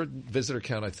acres. Yeah, their visitor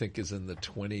count, I think, is in the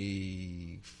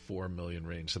 24 million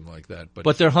range, something like that.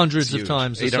 But they're hundreds of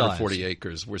times the size. 840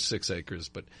 acres. We're 6 acres,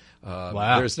 but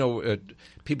wow. There's no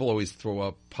people always throw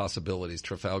up possibilities.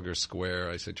 Trafalgar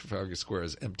Square, I say Trafalgar Square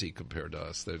is empty compared to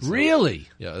us. Really?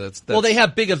 That's well, they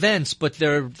have big events, but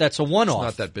that's a one-off.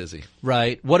 It's not that busy.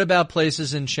 Right. What about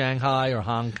places in Shanghai or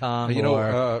Hong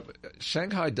Kong?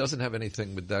 Shanghai doesn't have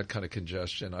anything with that kind of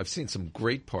congestion. I've seen some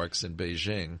great parks in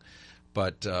Beijing.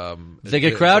 But they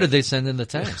get crowded. They send in the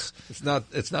tanks. It's not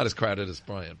as crowded as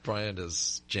Bryant. Bryant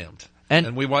is jammed,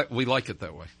 and we like it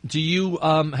that way. Do you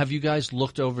have you guys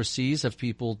looked overseas? Have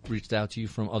people reached out to you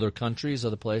from other countries,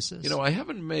 other places? I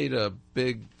haven't made a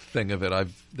big thing of it.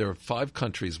 There are 5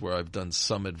 countries where I've done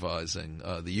some advising: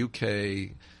 the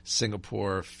UK,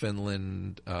 Singapore,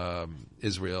 Finland,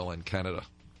 Israel, and Canada.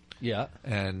 Yeah.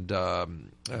 And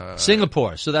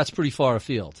Singapore, so that's pretty far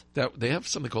afield. They have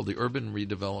something called the Urban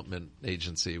Redevelopment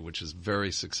Agency, which is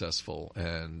very successful,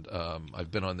 and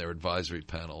I've been on their advisory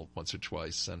panel once or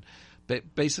twice. And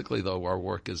basically, though, our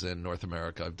work is in North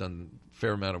America. I've done a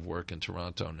fair amount of work in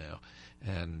Toronto now.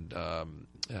 And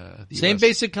Same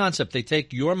basic concept. They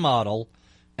take your model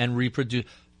and reproduce.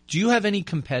 Do you have any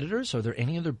competitors? Are there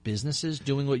any other businesses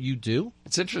doing what you do?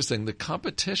 It's interesting. The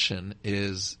competition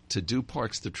is to do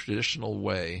parks the traditional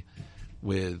way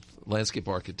with landscape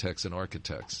architects and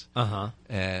architects.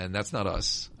 And that's not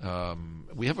us.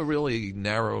 We have a really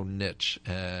narrow niche,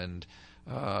 and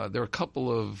there are a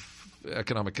couple of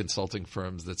economic consulting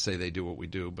firms that say they do what we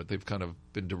do, but they've kind of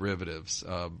been derivatives.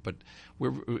 But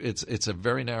it's a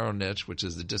very narrow niche, which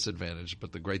is the disadvantage.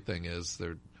 But the great thing is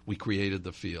we created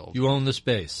the field. You own the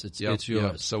space. It's yours.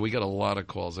 Yep. So we get a lot of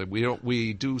calls.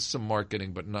 We do some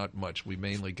marketing, but not much. We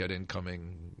mainly get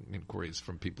incoming inquiries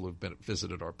from people who've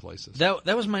visited our places.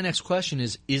 That was my next question: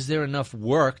 is there enough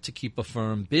work to keep a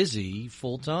firm busy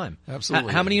full time?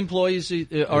 Absolutely. How many employees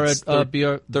are at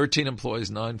BR? 13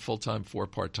 employees, 9 full time, 4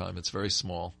 part time. It's very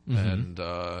small, and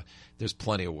there's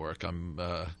plenty of work.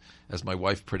 As my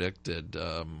wife predicted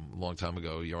a long time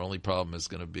ago, your only problem is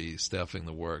going to be staffing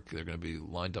the work. They're going to be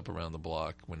lined up around the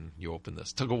block when you open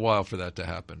this. Took a while for that to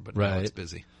happen, but now it's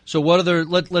busy. So what other?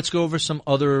 Let's go over some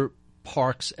other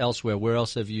parks elsewhere. Where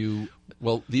else have you?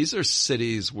 Well, these are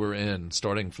cities we're in,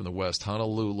 starting from the west: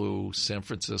 Honolulu, San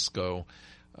Francisco,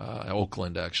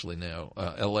 Oakland, actually now,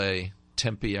 L.A.,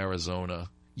 Tempe, Arizona,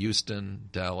 Houston,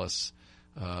 Dallas,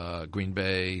 Green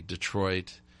Bay,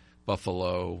 Detroit,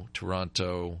 Buffalo,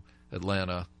 Toronto,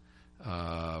 Atlanta,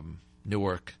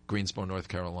 Newark, Greensboro, North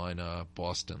Carolina,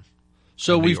 Boston.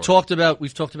 So we've talked about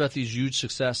these huge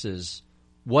successes.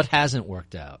 What hasn't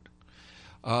worked out?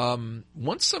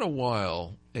 Once in a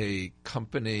while, a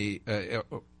company,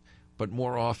 but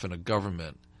more often a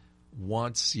government,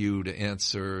 wants you to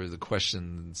answer the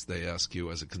questions they ask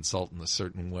you as a consultant a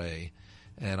certain way.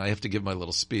 And I have to give my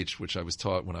little speech, which I was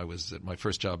taught when I was at my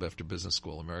first job after business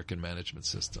school, American Management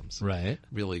Systems. Right.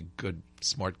 Really good,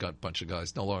 smart bunch of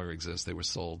guys. No longer exist. They were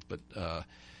sold. But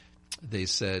they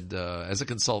said, as a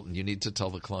consultant, you need to tell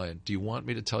the client, do you want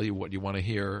me to tell you what you want to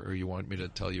hear, or you want me to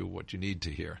tell you what you need to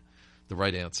hear? The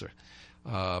right answer.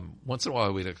 Once in a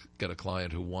while, we get a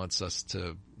client who wants us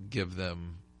to give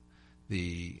them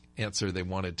the answer they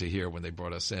wanted to hear when they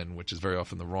brought us in, which is very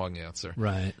often the wrong answer.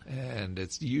 Right. And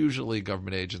it's usually a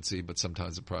government agency, but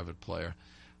sometimes a private player.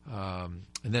 And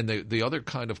then the other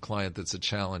kind of client that's a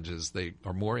challenge is they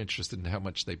are more interested in how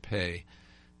much they pay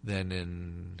than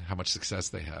in how much success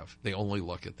they have. They only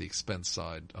look at the expense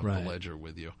side of the ledger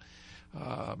with you.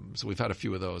 So we've had a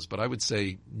few of those, but I would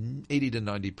say 80 to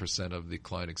 90% of the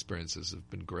client experiences have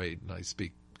been great, and I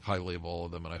speak highly of all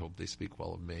of them, and I hope they speak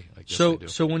well of me. I guess they do.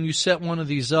 So when you set one of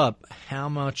these up, how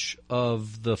much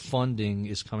of the funding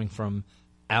is coming from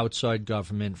outside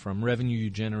government, from revenue you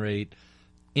generate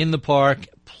in the park,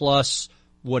 plus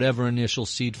whatever initial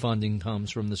seed funding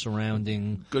comes from the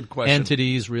surrounding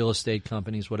entities, real estate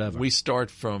companies, whatever? We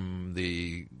start from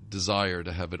the desire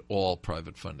to have it all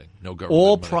private funding, no government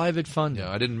all money. Private funding. Yeah,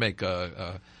 I didn't make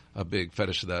a big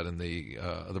fetish of that in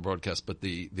the broadcast, but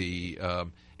the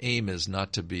aim is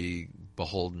not to be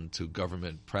beholden to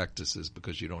government practices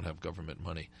because you don't have government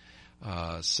money.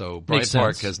 So Bryant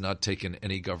Park has not taken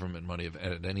any government money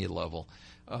at any level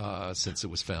since it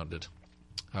was founded.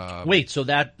 Wait, so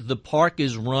that the park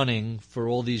is running for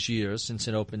all these years since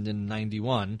it opened in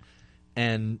 '91,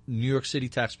 and New York City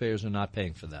taxpayers are not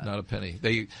paying for that? Not a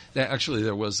penny. Actually,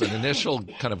 there was an initial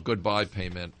kind of goodbye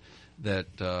payment that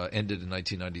ended in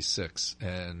 1996,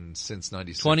 and since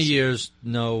 96, 20 years,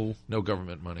 no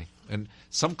government money. And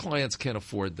some clients can't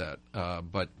afford that,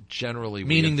 but generally,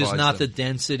 meaning we there's not them, the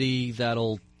density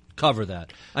that'll cover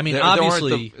that. I mean,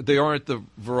 obviously, they aren't the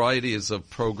varieties of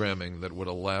programming that would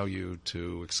allow you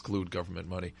to exclude government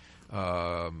money.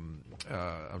 I'm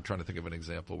trying to think of an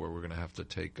example where we're going to have to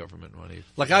take government money.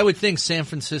 Like I would think San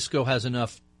Francisco has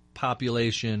enough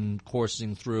population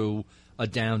coursing through a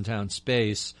downtown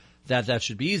space that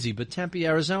should be easy. But Tempe,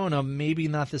 Arizona, maybe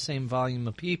not the same volume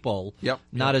of people.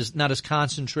 Not as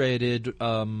concentrated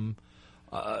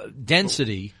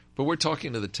density. But we're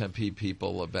talking to the Tempe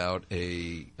people about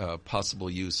a possible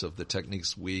use of the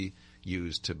techniques we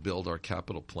use to build our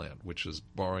capital plan, which is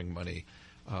borrowing money,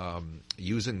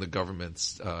 using the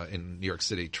government's in New York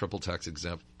City triple tax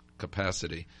exempt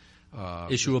capacity.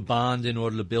 Issue a bond in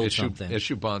order to build something.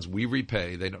 Issue bonds. We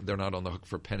repay. They're not on the hook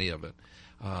for a penny of it.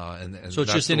 And so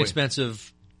it's just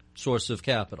inexpensive source of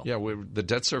capital. Yeah, the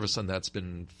debt service on that's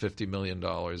been $50 million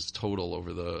total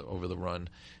over the run,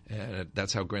 and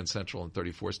that's how Grand Central and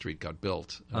 34th Street got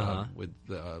built with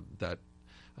that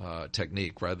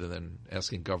technique, rather than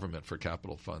asking government for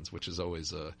capital funds, which is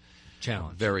always a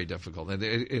challenge. Very difficult. And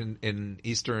in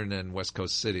eastern and west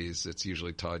coast cities, it's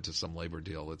usually tied to some labor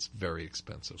deal. It's very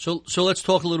expensive. So let's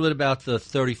talk a little bit about the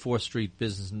 34th Street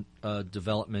Business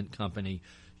Development Company.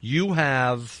 You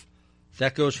have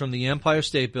That goes from the Empire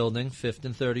State Building, 5th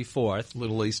and 34th. A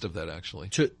little east of that, actually.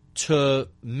 To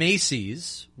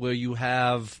Macy's, where you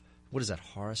have, what is that,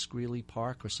 Horace Greeley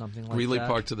Park or something like Greeley that?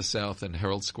 Park to the south and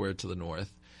Herald Square to the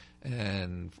north.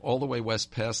 And all the way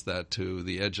west past that to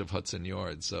the edge of Hudson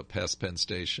Yards, past Penn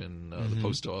Station, the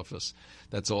post office.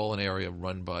 That's all an area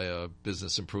run by a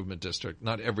business improvement district.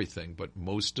 Not everything, but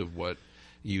most of what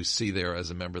you see there as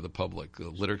a member of the public. The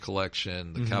litter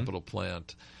collection, the Capitol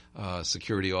plant,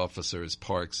 security officers,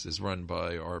 parks is run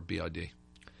by our BID.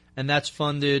 And that's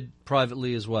funded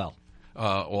privately as well?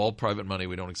 All private money.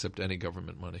 We don't accept any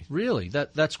government money. Really?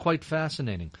 That's quite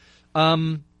fascinating.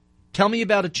 Tell me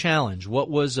about a challenge. What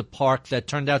was a park that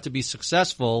turned out to be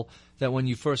successful that when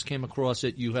you first came across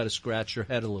it, you had to scratch your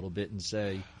head a little bit and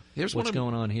say, what's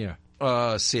going on here?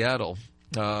 Seattle,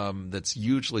 that's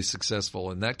hugely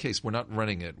successful. In that case, we're not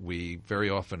running it. We very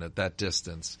often at that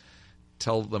distance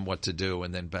tell them what to do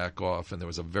and then back off. And there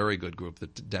was a very good group, the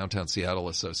Downtown Seattle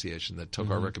Association, that took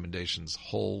our recommendations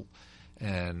whole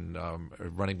and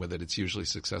running with it. It's usually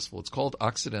successful. It's called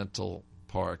Occidental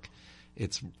Park.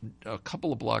 It's a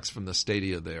couple of blocks from the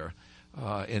stadia there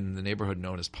in the neighborhood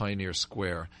known as Pioneer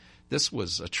Square. This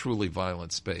was a truly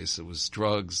violent space. It was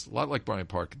drugs, a lot like Bryant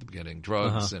Park at the beginning,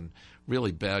 drugs and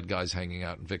really bad guys hanging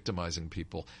out and victimizing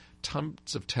people.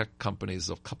 Tons of tech companies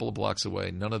a couple of blocks away.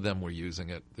 None of them were using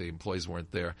it. The employees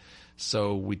weren't there.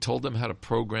 So we told them how to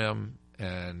program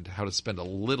and how to spend a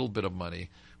little bit of money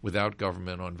without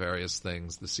government on various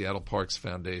things. The Seattle Parks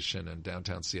Foundation and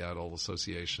Downtown Seattle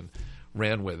Association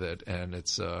ran with it, and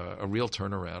it's a real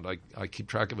turnaround. I keep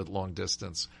track of it long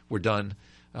distance. We're done.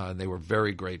 And they were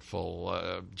very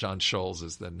grateful. John Scholes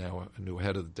is the now new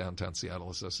head of the Downtown Seattle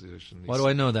Association. Why do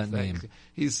I know that name?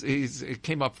 It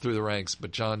came up through the ranks,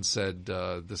 but John said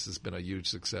this has been a huge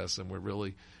success, and we're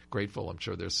really grateful. I'm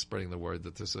sure they're spreading the word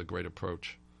that this is a great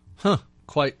approach. Huh.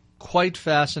 Quite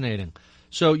fascinating.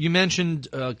 So you mentioned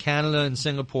Canada and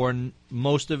Singapore, and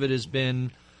most of it has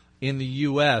been in the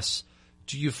U.S.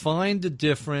 Do you find a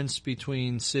difference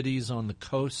between cities on the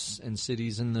coasts and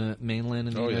cities in the mainland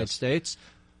in the United States?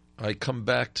 I come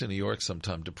back to New York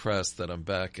sometime depressed that I'm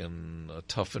back in a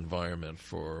tough environment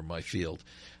for my field.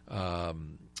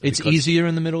 It's easier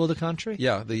in the middle of the country?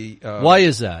 Yeah. Why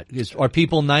is that? Are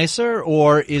people nicer,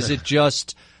 or is it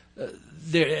just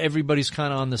everybody's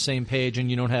kind of on the same page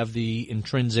and you don't have the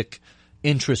intrinsic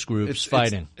interest groups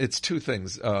fighting? It's two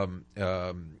things.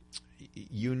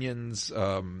 Unions,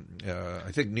 I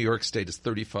think New York State is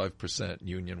 35%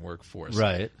 union workforce.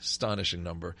 Right. Astonishing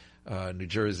number. New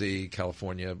Jersey,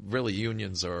 California, really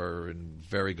unions are in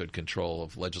very good control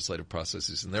of legislative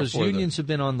processes. And because unions have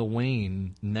been on the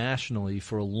wane nationally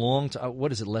for a long time.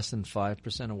 What is it, less than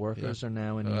 5% of workers are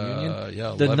now in a union?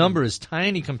 Yeah, the number is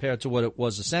tiny compared to what it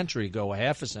was a century ago, a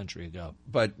half a century ago.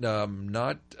 But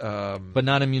not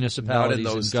in municipalities not in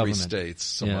those and three government. states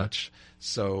so much.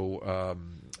 So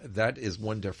that is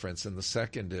one difference. And the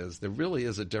second is there really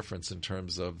is a difference in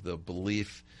terms of the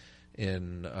belief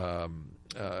in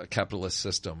capitalist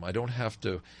system. I don't have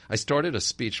to. I started a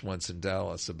speech once in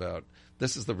Dallas about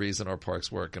this is the reason our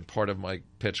parks work, and part of my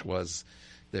pitch was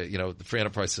that the free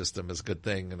enterprise system is a good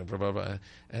thing, and blah blah blah.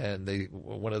 And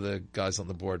one of the guys on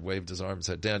the board waved his arm and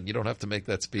said, "Dan, you don't have to make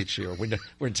that speech here.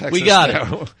 We're in Texas. We got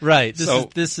now." it right.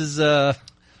 This is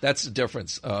that's the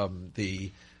difference.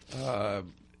 The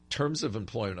terms of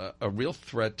employment, a real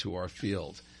threat to our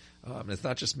field. It's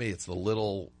not just me; it's the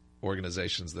little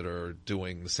organizations that are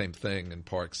doing the same thing in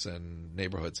parks and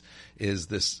neighborhoods, is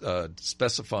this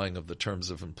specifying of the terms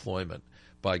of employment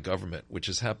by government, which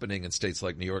is happening in states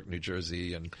like New York, New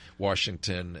Jersey, and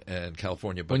Washington and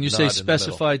California. But when you say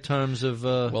specified terms of...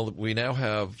 Well, we now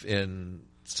have in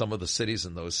some of the cities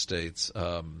in those states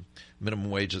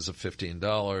minimum wages of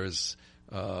 $15,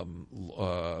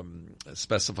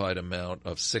 specified amount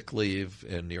of sick leave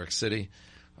in New York City,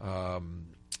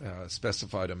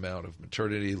 specified amount of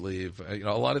maternity leave.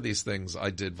 A lot of these things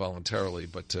I did voluntarily,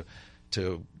 but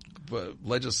to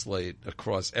legislate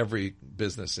across every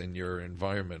business in your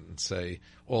environment and say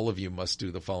all of you must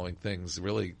do the following things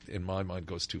really, in my mind,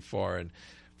 goes too far. And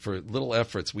for little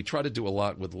efforts, we try to do a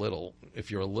lot with little. If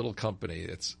you're a little company,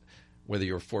 it's whether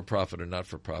you're for-profit or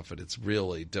not-for-profit, it's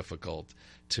really difficult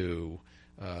to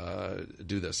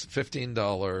do this.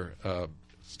 $15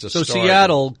 to so start.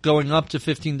 Seattle going up to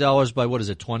 $15 by, what is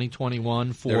it,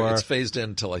 2021 for... It's phased in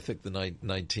until I think the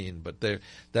 19, but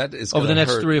that is over the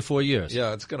next hurt. 3 or 4 years.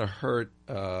 Yeah, it's going to hurt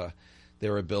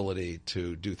their ability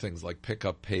to do things like pick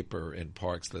up paper in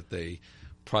parks that they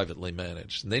privately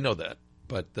manage. And they know that.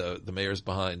 but the mayor's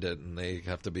behind it, and they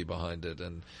have to be behind it.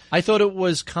 And I thought it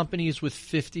was companies with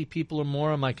 50 people or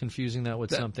more. Am I confusing that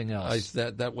with something else?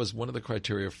 That was one of the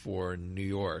criteria for New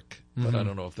York, but I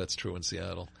don't know if that's true in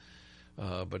Seattle.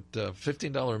 But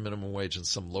 $15 minimum wage in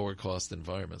some lower cost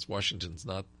environments. Washington's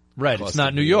not right. It's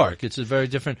not New York. It's a very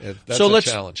different. That's so a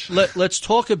challenge. Let's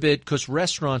talk a bit, because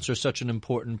restaurants are such an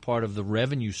important part of the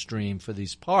revenue stream for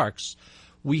these parks.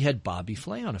 We had Bobby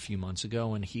Flay on a few months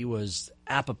ago, and he was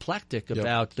apoplectic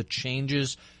about the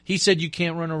changes. He said you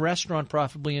can't run a restaurant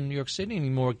profitably in New York City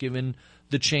anymore, given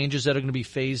the changes that are going to be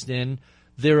phased in.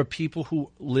 There are people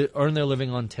who earn their living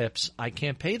on tips. I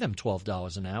can't pay them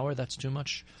 $12 an hour. That's too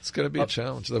much. It's going to be a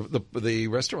challenge. The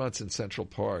restaurants in Central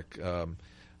Park,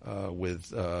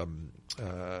 with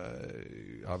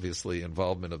obviously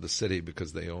involvement of the city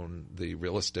because they own the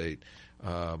real estate,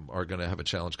 are going to have a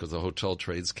challenge because the Hotel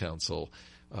Trades Council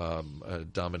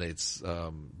dominates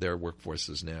their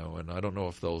workforces now, and I don't know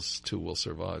if those two will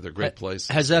survive. They're great places.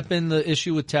 Has that been the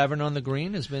issue with Tavern on the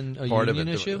Green? Has been a part union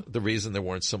of it. issue? The reason there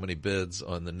weren't so many bids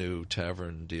on the new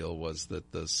tavern deal was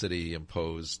that the city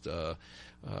imposed the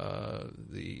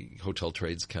Hotel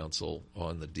Trades Council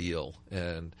on the deal,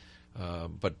 and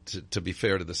but to be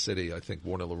fair to the city, I think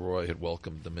Warner Leroy had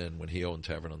welcomed them in when he owned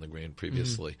Tavern on the Green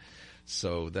previously.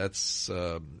 So that's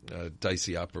a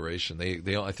dicey operation.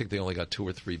 I think they only got 2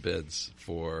 or 3 bids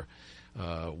for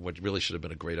what really should have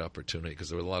been a great opportunity because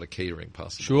there was a lot of catering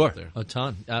possible out there. A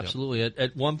ton. Absolutely. Yep.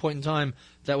 At one point in time,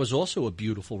 that was also a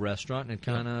beautiful restaurant, and it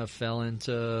kind of fell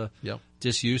into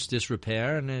disuse,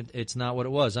 disrepair, and it's not what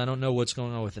it was. I don't know what's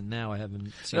going on with it now. I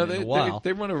haven't seen it in a while.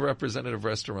 They run a representative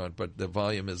restaurant, but the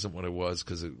volume isn't what it was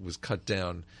because it was cut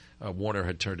down. Warner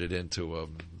had turned it into a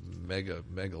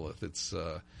megalith. It's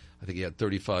I think he had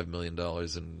 $35 million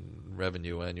in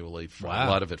revenue annually, a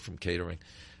lot of it from catering,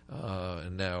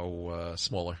 and now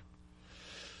smaller.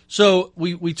 So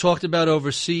we talked about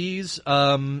overseas,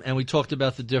 and we talked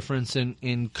about the difference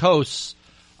in coasts.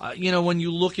 When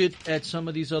you look at some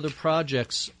of these other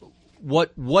projects,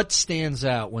 what stands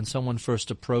out when someone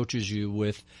first approaches you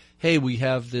with, hey, we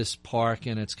have this park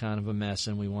and it's kind of a mess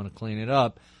and we want to clean it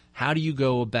up? How do you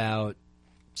go about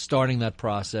starting that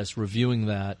process, reviewing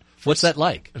that? What's that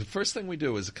like? The first thing we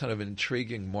do is a kind of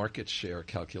intriguing market share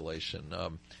calculation.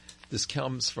 This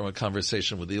comes from a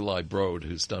conversation with Eli Broad,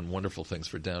 who's done wonderful things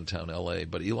for downtown L.A.,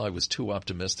 but Eli was too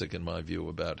optimistic, in my view,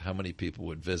 about how many people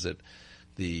would visit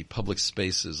the public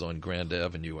spaces on Grand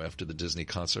Avenue after the Disney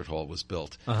Concert Hall was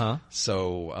built.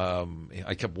 So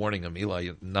I kept warning him,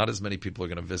 Eli, not as many people are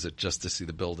going to visit just to see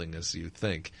the building as you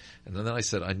think. And then I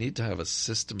said, I need to have a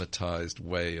systematized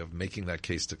way of making that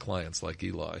case to clients like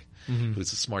Eli,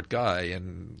 who's a smart guy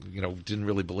and didn't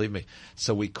really believe me.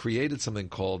 So we created something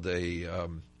called a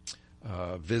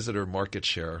visitor market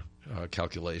share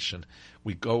calculation.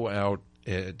 We go out,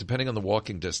 depending on the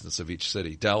walking distance of each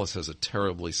city. Dallas has a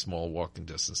terribly small walking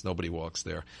distance. Nobody walks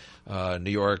there. New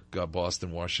York,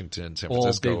 Boston, Washington, San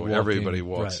Francisco, everybody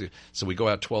walks. Right. So we go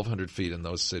out 1,200 feet in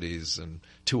those cities and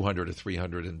 200 or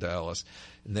 300 in Dallas.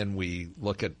 And then we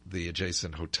look at the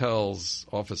adjacent hotels,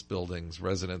 office buildings,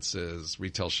 residences,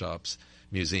 retail shops,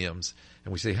 museums,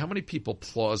 and we say, how many people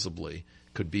plausibly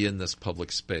could be in this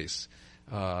public space?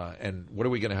 And what are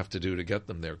we going to have to do to get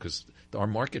them there? Because our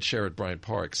market share at Bryant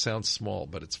Park sounds small,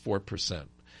 but it's 4%.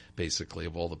 Basically,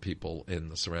 of all the people in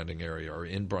the surrounding area are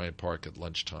in Bryant Park at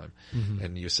lunchtime.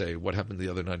 And you say, what happened to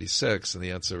the other 96? And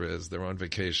the answer is they're on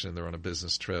vacation, they're on a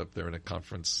business trip, they're in a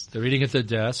conference. They're eating at their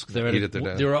desk. They eat at their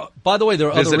desk. By the way, there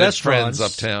are other restaurants. Friends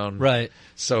uptown. Right.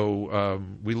 So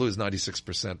we lose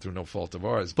 96% through no fault of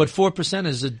ours. But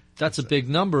 4% that's a big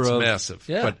number. It's massive.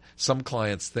 Yeah. But some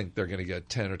clients think they're going to get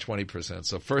 10 or 20%.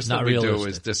 So first thing we do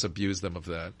is disabuse them of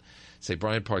that. Say,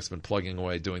 Bryant Park's been plugging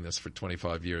away doing this for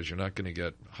 25 years. You're not going to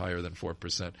get higher than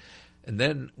 4%. And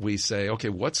then we say, okay,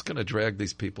 what's going to drag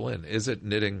these people in? Is it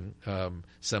knitting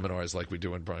seminars like we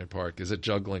do in Bryant Park? Is it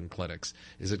juggling clinics?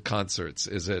 Is it concerts?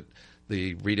 Is it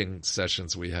the reading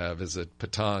sessions we have? Is it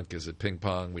pétanque? Is it ping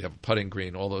pong? We have a putting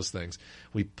green, all those things.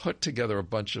 We put together a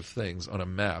bunch of things on a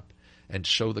map and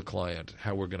show the client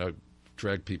how we're going to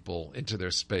drag people into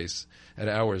their space at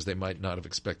hours they might not have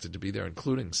expected to be there,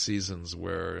 including seasons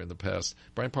where in the past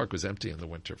Bryant Park was empty in the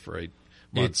winter for 8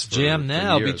 months. It's jammed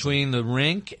now between the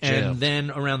rink and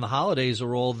then around the holidays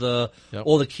are all the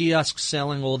kiosks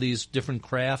selling all these different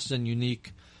crafts and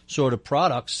unique sort of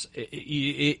products.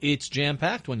 It's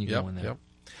jam-packed when you go in there. Yep.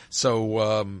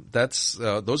 So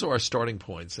those are our starting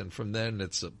points, and from then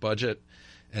it's a budget.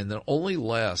 And then only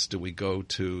last do we go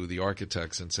to the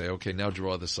architects and say, okay, now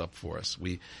draw this up for us.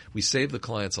 We save the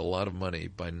clients a lot of money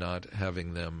by not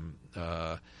having them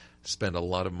spend a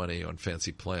lot of money on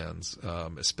fancy plans,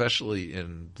 especially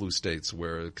in blue states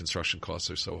where construction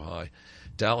costs are so high.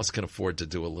 Dallas can afford to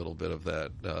do a little bit of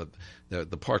that.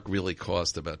 The park really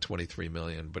cost about $23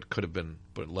 million, but could have been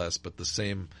less. But the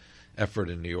same effort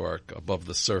in New York above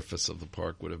the surface of the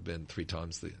park would have been 3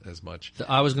 times as much.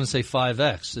 I was going to say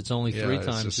 5x. It's only 3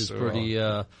 times. It's pretty.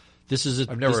 I've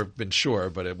never been sure,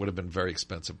 but it would have been a very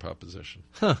expensive proposition.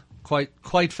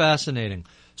 Quite fascinating.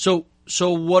 So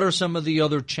what are some of the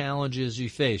other challenges you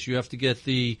face? You have to get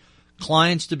the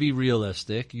clients to be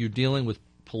realistic. You're dealing with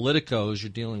politicos. You're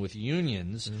dealing with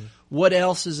unions. Mm-hmm. What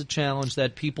else is a challenge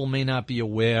that people may not be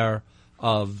aware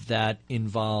of that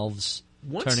involves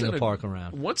turning a park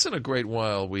around? Once in a great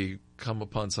while, we come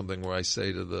upon something where I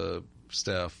say to the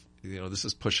staff, this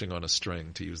is pushing on a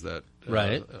string, to use that.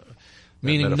 Right.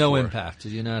 Meaning metaphor. No impact.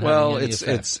 You're not having any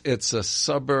effect. It's a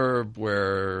suburb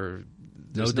where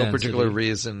there's no particular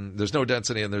reason. There's no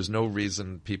density, and there's no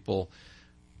reason people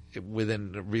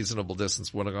within a reasonable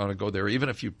distance want to go there, even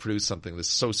if you produce something that's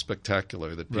so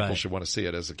spectacular that people should want to see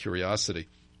it as a curiosity.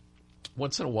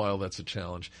 Once in a while, that's a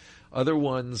challenge. Other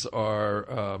ones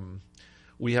are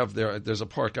we have there's a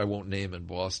park I won't name in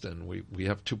Boston. We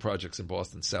have 2 projects in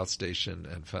Boston, South Station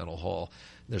and Faneuil Hall.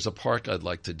 There's a park I'd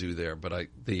like to do there, but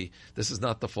this is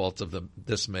not the fault of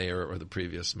this mayor or the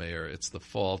previous mayor. It's the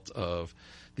fault of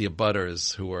the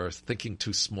abutters who are thinking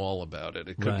too small about it.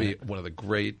 It could be one of the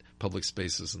great public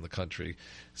spaces in the country,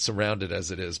 surrounded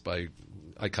as it is by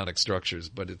iconic structures.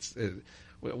 But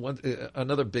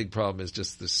another big problem is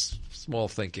just this small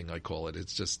thinking, I call it.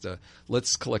 It's just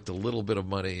let's collect a little bit of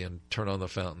money and turn on the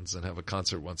fountains and have a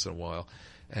concert once in a while.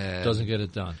 And doesn't get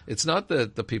it done. It's not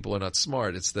that the people are not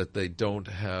smart. It's that they don't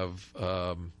have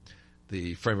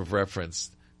the frame of reference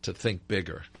to think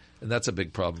bigger. And that's a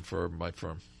big problem for my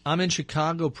firm. I'm in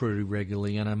Chicago pretty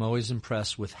regularly, and I'm always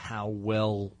impressed with how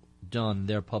well done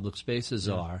their public spaces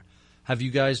are. Have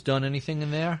you guys done anything in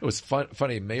there? It was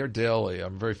funny. Mayor Daley,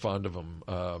 I'm very fond of him,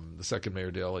 the second Mayor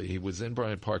Daley. He was in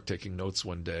Bryant Park taking notes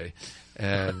one day,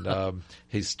 and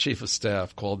his chief of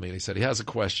staff called me, and he said, he has a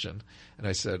question. And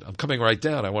I said, I'm coming right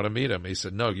down. I want to meet him. He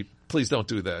said, no, please don't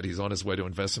do that. He's on his way to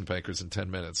investment bankers in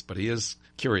 10 minutes, but he is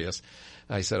curious.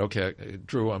 I said, okay,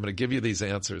 Drew, I'm going to give you these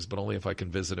answers, but only if I can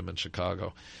visit him in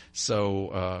Chicago.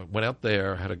 So went out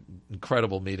there, had an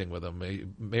incredible meeting with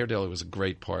him. Mayor Daley was a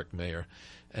great park mayor.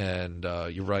 And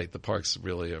you're right, the parks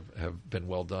really have been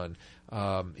well done.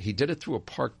 He did it through a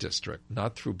park district,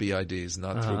 not through BIDs,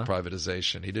 not through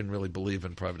privatization. He didn't really believe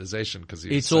in privatization because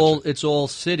it's all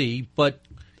city. But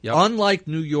unlike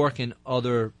New York and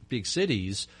other big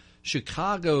cities,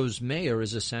 Chicago's mayor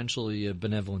is essentially a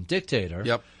benevolent dictator.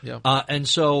 Yep. And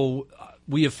so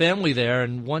we have family there,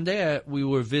 and one day we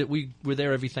were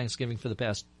there every Thanksgiving for the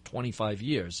past 25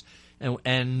 years.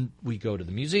 And we go to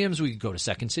the museums, we go to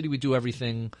Second City, we do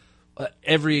everything.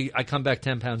 I come back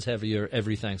 10 pounds heavier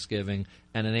every Thanksgiving,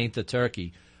 and it ain't the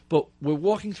turkey. But we're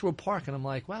walking through a park, and I'm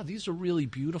like, wow, these are really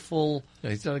beautiful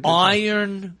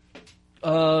iron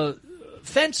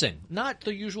fencing. Not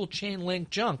the usual chain link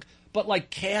junk, but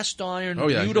like cast iron,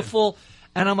 beautiful.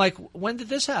 Yeah. And I'm like, when did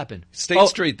this happen? State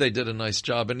Street, they did a nice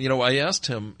job. And, I asked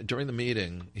him during the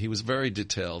meeting, he was very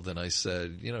detailed, and I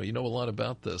said, you know a lot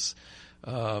about this.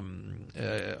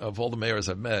 Of all the mayors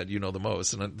I've met, you know the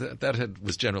most, and that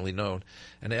was generally known.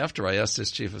 And after I asked his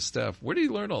chief of staff, where did he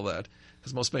learn all that?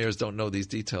 Because most mayors don't know these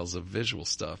details of visual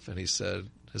stuff. And he said,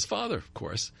 his father, of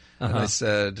course. And I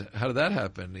said, how did that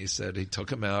happen? He said he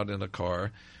took him out in a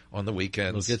car on the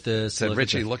weekends. Look at this. Said,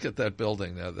 Richie, look at that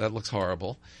building. Now, that looks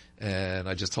horrible. And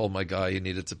I just told my guy he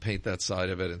needed to paint that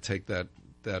side of it and take that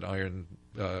iron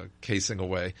casing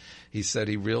away. He said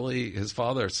his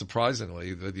father,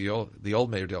 surprisingly, the old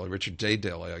Mayor Daley, Richard J.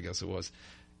 Daley, I guess it was,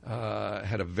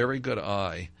 had a very good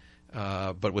eye,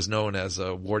 but was known as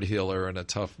a ward healer and a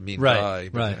tough, mean guy.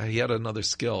 But he had another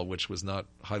skill, which was not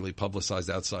highly publicized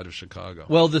outside of Chicago.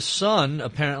 Well, the son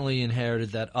apparently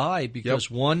inherited that eye because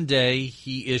one day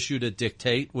he issued a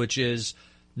dictate, which is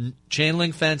chain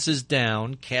link fences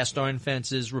down, cast iron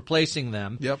fences, replacing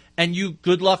them. And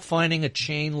good luck finding a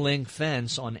chain link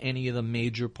fence on any of the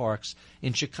major parks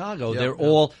in Chicago. They're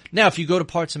all now. If you go to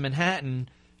parts of Manhattan,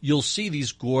 you'll see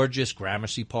these gorgeous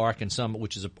Gramercy Park and some,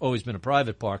 which has always been a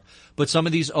private park, but some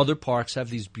of these other parks have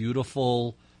these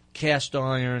beautiful cast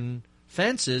iron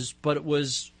fences. But it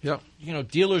was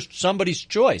dealers, somebody's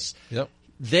choice.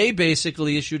 They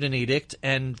basically issued an edict,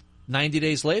 and 90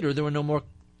 days later there were no more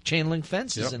chain link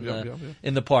fences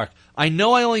in the park. I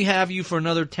know I only have you for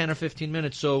another 10 or 15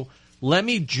 minutes, so let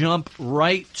me jump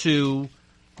right to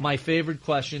my favorite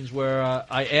questions where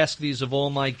I ask these of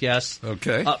all my guests.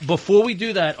 Okay. Before we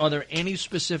do that, are there any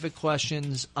specific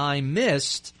questions I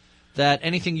missed that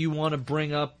anything you want to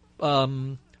bring up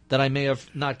that I may have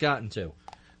not gotten to?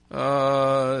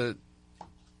 I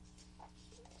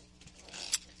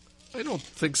don't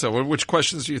think so. Which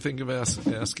questions do you think of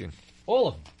asking? All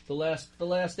of them. The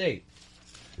last 8.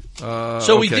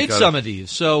 So we did some of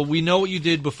these. So we know what you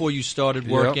did before you started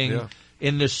working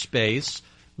in this space.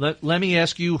 Let me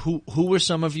ask you, who were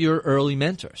some of your early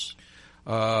mentors?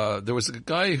 There was a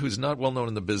guy who's not well known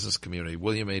in the business community,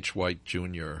 William H. White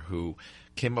Jr., who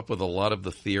came up with a lot of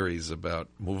the theories about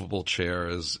movable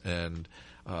chairs and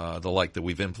the like that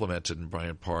we've implemented in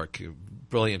Bryant Park.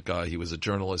 Brilliant guy. He was a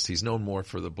journalist. He's known more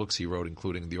for the books he wrote,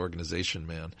 including The Organization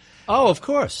Man. Oh, of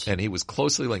course. And he was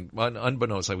closely linked,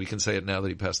 unbeknownst, we can say it now that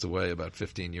he passed away about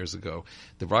 15 years ago.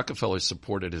 The Rockefellers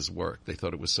supported his work. They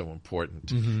thought it was so important.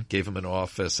 Mm-hmm. Gave him an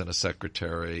office and a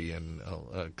secretary and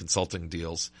consulting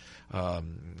deals.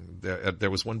 There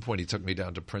was one point he took me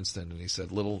down to Princeton and he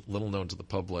said, little known to the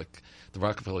public, the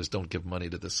Rockefellers don't give money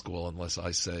to this school unless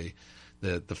I say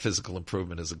that the physical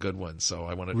improvement is a good one. So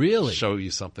I want to show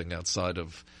you something outside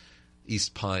of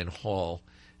East Pine Hall.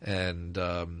 And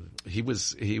he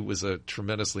was a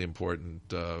tremendously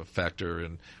important factor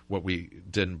in what we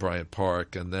did in Bryant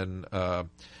Park. And then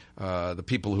the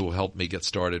people who helped me get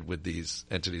started with these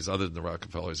entities other than the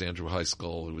Rockefellers, Andrew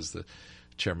Heiskell, who was the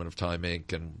chairman of Time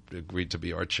Inc. and agreed to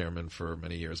be our chairman for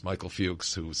many years. Michael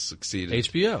Fuchs, who succeeded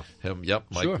HBO. him. Yep,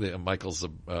 Sure. Michael's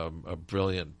a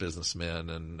brilliant businessman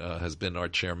and has been our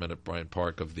chairman at Bryant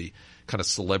Park of the kind of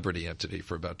celebrity entity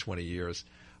for about 20 years.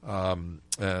 And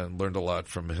learned a lot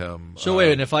from him. So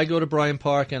wait, and if I go to Bryant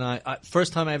Park and I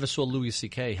first time I ever saw Louis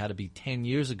C.K. had to be 10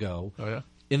 years ago. Oh yeah.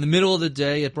 In the middle of the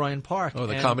day at Bryant Park. Oh,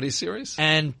 the comedy series?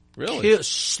 And really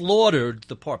slaughtered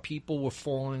the park. People were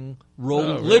falling,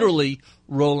 really? Literally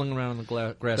rolling around on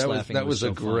the grass laughing. That was so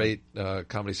a great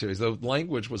comedy series. The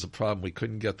language was a problem. We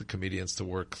couldn't get the comedians to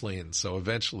work clean, so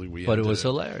eventually we But ended it was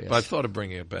hilarious. But I thought of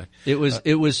bringing it back. It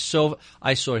was so.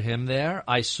 I saw him there.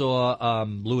 I saw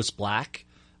Louis Black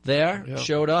there,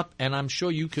 showed up, and I'm sure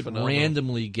you could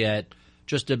randomly get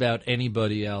just about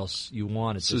anybody else you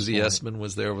wanted. Susie Essman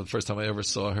was there the first time I ever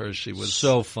saw her. She was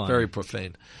so fun. Very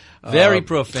profane. Very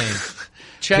profane.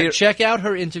 Check out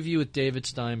her interview with David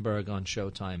Steinberg on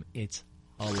Showtime. It's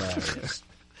hilarious.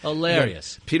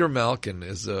 Hilarious. Yeah. Peter Malkin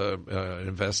is an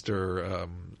investor.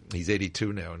 He's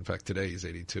 82 now. In fact, today he's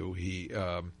 82. He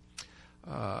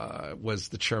was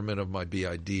the chairman of my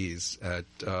BIDs at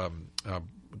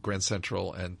Grand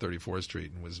Central and 34th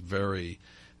Street and was very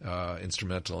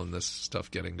instrumental in this stuff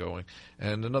getting going.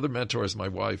 And another mentor is my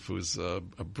wife, who's a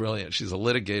brilliant. She's a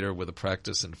litigator with a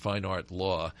practice in fine art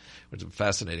law, which is a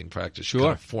fascinating practice. She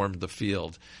kind of formed the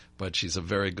field, but she's a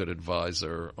very good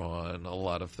advisor on a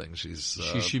lot of things.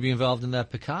 She should be involved in that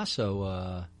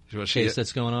Picasso case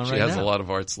that's going on right now. She has a lot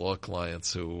of arts law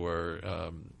clients who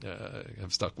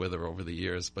have stuck with her over the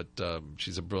years, but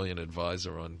she's a brilliant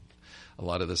advisor on a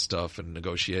lot of this stuff and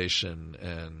negotiation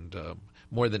and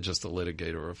more than just a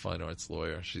litigator or a fine arts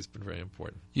lawyer. She's been very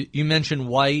important. You mentioned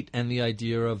White and the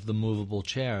idea of the movable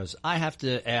chairs. I have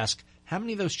to ask, how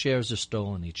many of those chairs are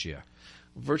stolen each year?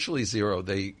 Virtually zero.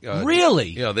 They really?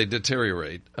 Yeah, they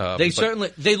deteriorate.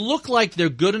 They look like they're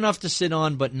good enough to sit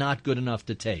on, but not good enough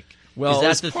to take. Well, is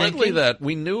that it's the partly thinking? that.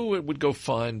 We knew it would go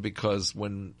fine because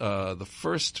when the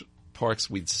first parks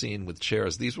we'd seen with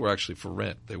chairs, these were actually for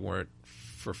rent. They weren't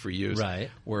for use. Right.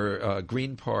 Were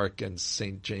Green Park and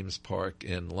St. James Park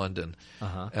in London.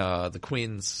 The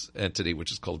Queen's entity,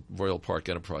 which is called Royal Park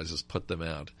Enterprises, put them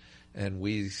out. And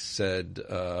we said,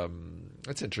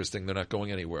 that's interesting. They're not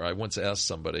going anywhere. I once asked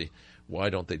somebody, why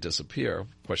don't they disappear?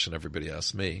 Question everybody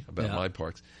asks me about my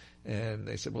parks. And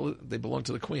they said, well, they belong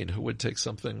to the Queen. Who would take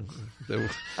something,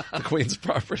 the Queen's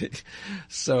property?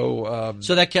 So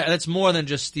that's more than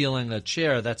just stealing a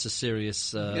chair. That's a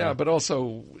serious... Yeah, but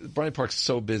also, Bryant Park's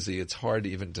so busy, it's hard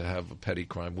even to have a petty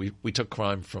crime. We took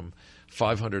crime from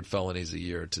 500 felonies a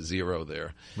year to zero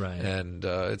there. Right. And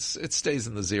it stays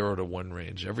in the 0 to 1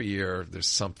 range. Every year there's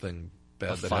something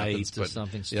bad that happens. Or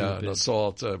something stupid. Yeah, an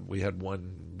assault. We had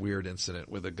one weird incident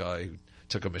with a guy who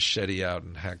took a machete out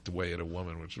and hacked away at a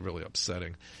woman, which was really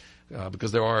upsetting.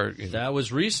 Because there are... that was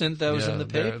recent. That was in the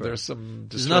paper. There's some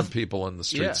disturbed people on the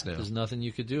streets now. There's nothing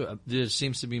you could do. There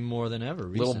seems to be more than ever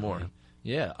recently. A little more.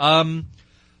 Yeah.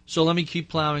 So let me keep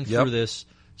plowing through this.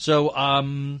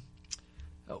 So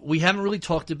we haven't really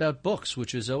talked about books,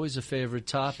 which is always a favorite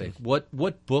topic.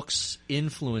 What books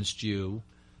influenced you,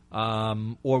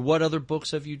 or what other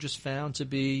books have you just found to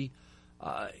be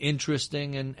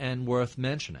interesting and worth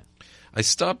mentioning? I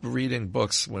stopped reading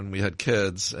books when we had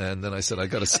kids, and then I said I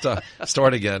got to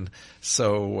start again.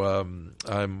 So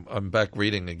I'm back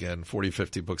reading again, 40,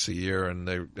 50 books a year, and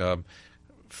they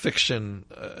fiction,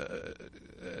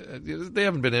 they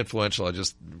haven't been influential. I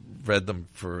just read them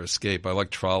for escape. I like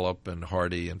Trollope and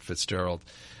Hardy and Fitzgerald.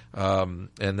 And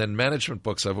then management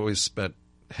books, I've always spent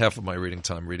half of my reading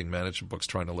time reading management books,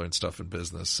 trying to learn stuff in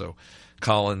business. So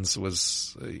Collins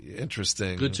was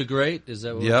interesting. Good to Great? Is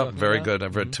that what we're Yeah, talking very about? good.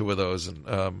 I've read two of those. And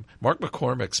Mark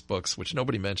McCormick's books, which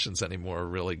nobody mentions anymore, are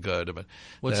really good. But,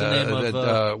 What's the name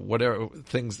of whatever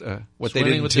things what they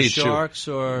Swimming didn't with the teach you, Sharks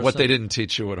or what something? they didn't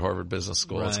teach you at Harvard Business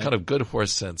School. It's Right. kind of good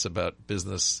horse sense about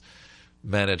business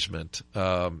management.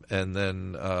 And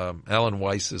then Alan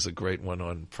Weiss is a great one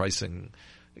on pricing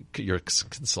your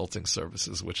consulting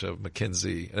services, which an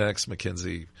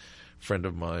ex-McKinsey friend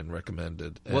of mine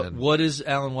recommended. And, What is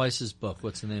Alan Weiss's book?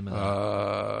 What's the name of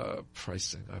it?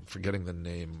 Pricing. I'm forgetting the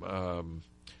name.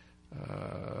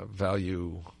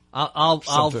 Value. I'll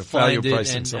something, find value it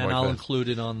pricing, and something like I'll that. include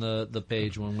it on the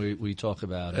page when we talk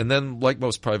about it. And then, like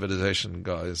most privatization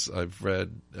guys, I've read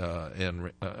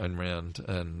Ayn Rand,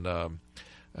 and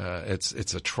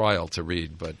it's a trial to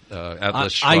read. But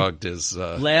Atlas Shrugged is.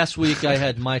 Last week I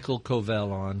had Michael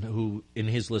Covell on, who in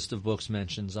his list of books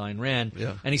mentions Ayn Rand,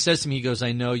 Yeah. and he says to me, he goes,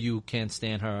 "I know you can't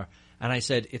stand her," and I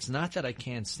said, "It's not that I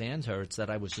can't stand her; it's that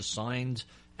I was assigned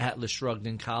Atlas Shrugged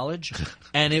in college,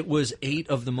 and it was 8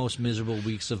 of the most miserable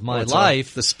weeks of my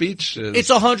life." The speech is. It's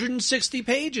 160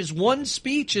 pages. One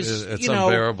speech is It's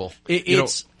unbearable.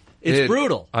 It's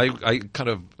brutal. I kind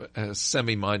of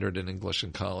semi-minored in English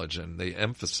in college, and they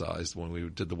emphasized when we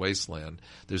did The Wasteland,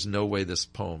 there's no way this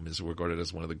poem is regarded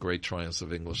as one of the great triumphs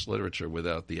of English literature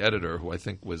without the editor, who I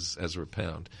think was Ezra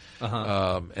Pound.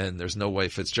 And there's no way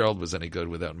Fitzgerald was any good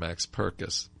without Max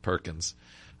Perkins.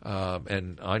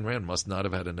 And Ayn Rand must not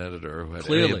have had an editor who had any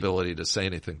Clearly. ability to say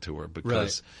anything to her,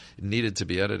 because Right. it needed to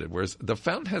be edited. Whereas The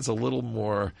Fountainhead's a little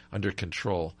more under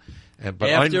control.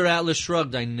 But After Atlas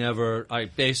Shrugged, I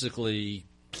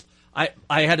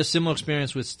had a similar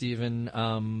experience with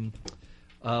Stephen,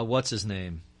 what's his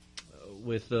name,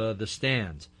 with The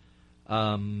Stand.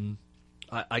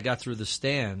 I got through The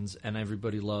Stands, and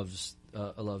everybody loves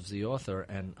the author,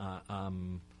 and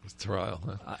trial.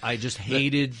 Huh? I just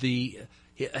hated the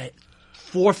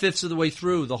 4/5 of the way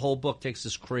through. The whole book takes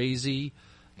this crazy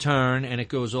turn, and it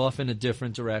goes off in a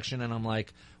different direction, and I'm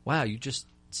like, wow, you just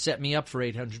set me up for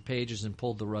 800 pages and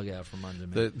pulled the rug out from under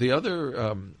me. The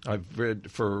other I've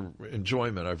read for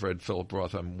enjoyment. I've read Philip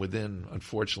Roth. I'm within,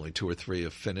 unfortunately, 2 or 3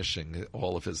 of finishing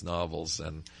all of his novels,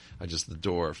 and I just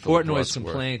adore Philip Portnoy's Roth's work.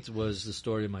 Complaint was the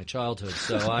story of my childhood,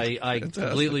 so I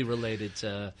completely related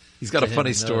to. He's got to a him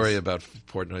funny in those. story about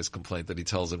Portnoy's Complaint that he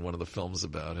tells in one of the films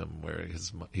about him, where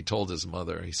he told his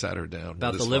mother, he sat her down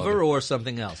About with the his liver father. or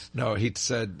something else. No, he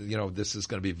said, this is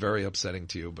going to be very upsetting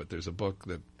to you, but there's a book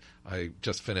that I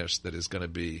just finished that is going to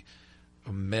be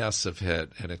a massive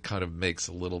hit, and it kind of makes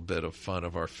a little bit of fun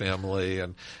of our family,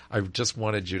 and I just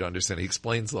wanted you to understand. He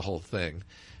explains the whole thing,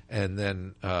 and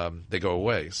then they go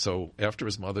away. So after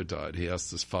his mother died, he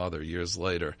asked his father years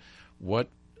later,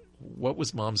 what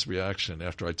was Mom's reaction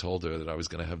after I told her that I was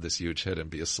going to have this huge hit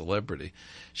and be a celebrity?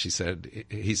 He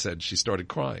said she started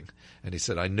crying. And he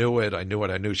said, I knew it. I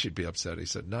knew she'd be upset. He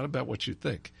said, not about what you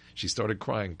think. She started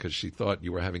crying because she thought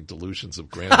you were having delusions of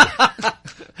grandeur.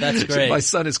 That's great. My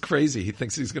son is crazy. He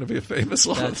thinks he's going to be a famous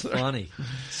author. That's funny.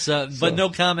 But no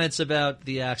comments about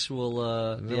the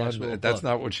actual That's book.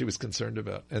 not what she was concerned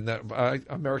about. And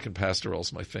American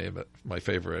Pastoral's my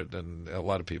favorite, and a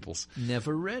lot of people's.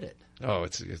 Never read it. Oh,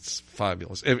 it's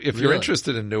fabulous. If you're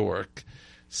interested in Newark,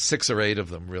 6 or 8 of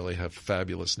them really have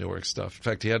fabulous Newark stuff. In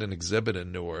fact, he had an exhibit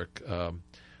in Newark,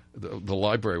 the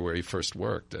library where he first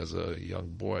worked as a young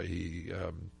boy. He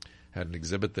had an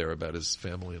exhibit there about his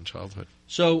family and childhood.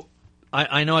 So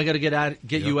I know I got to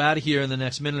get you out of here in the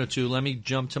next minute or two. Let me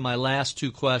jump to my last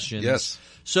 2 questions. Yes.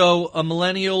 So a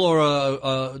millennial or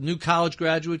a new college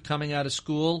graduate coming out of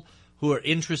school who are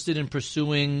interested in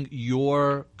pursuing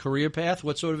your career path,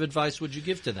 what sort of advice would you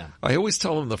give to them? I always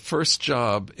tell them the first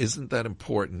job isn't that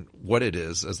important what it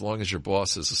is, as long as your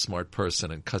boss is a smart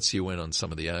person and cuts you in on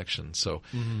some of the action. So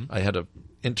I had an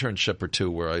internship or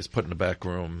 2 where I was put in the back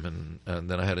room, and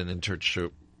then I had an internship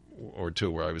or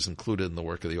 2 where I was included in the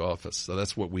work of the office. So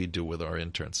that's what we do with our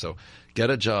interns. So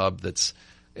get a job that's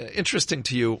interesting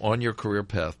to you on your career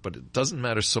path, but it doesn't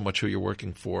matter so much who you're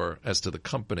working for as to the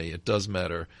company. It does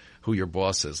matter who your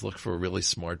boss is. Look for a really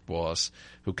smart boss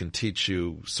who can teach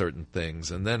you certain things.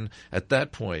 And then at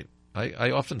that point,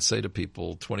 I often say to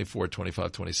people, 24,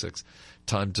 25, 26,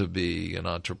 time to be an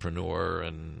entrepreneur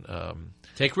and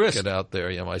take risks. Get out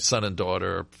there. My son and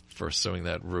daughter are pursuing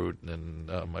that route, and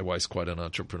my wife's quite an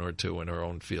entrepreneur too in her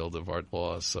own field of art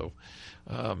law. So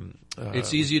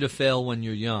it's easy to fail when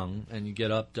you're young and you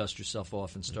get up, dust yourself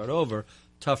off, and start over.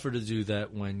 Tougher to do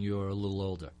that when you're a little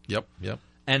older. Yep.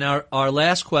 And our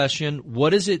last question,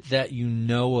 what is it that you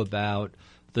know about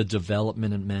the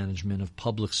development and management of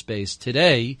public space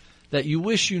today that you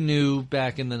wish you knew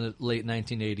back in the late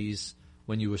 1980s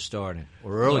when you were starting,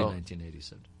 or early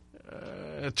 1980s?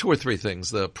 2 or 3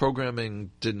 things. The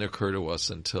programming didn't occur to us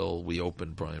until we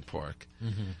opened Bryant Park.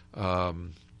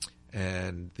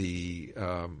 And the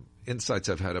insights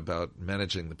I've had about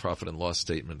managing the profit and loss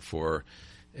statement for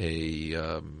a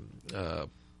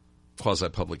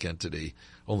quasi-public entity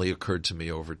only occurred to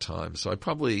me over time. So I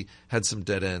probably had some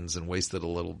dead ends and wasted a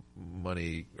little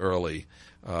money early.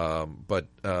 But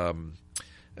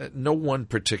no one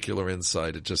particular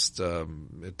insight. It just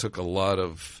it took a lot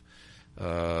of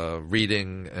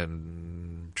reading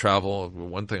and travel.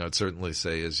 One thing I'd certainly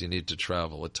say is you need to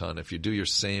travel a ton. If you do your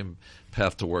same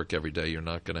path to work every day, you're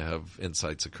not going to have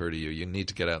insights occur to you. You need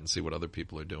to get out and see what other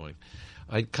people are doing.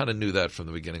 I kind of knew that from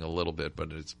the beginning a little bit,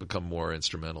 but it's become more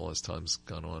instrumental as time's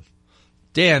gone on.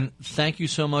 Dan, thank you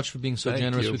so much for being so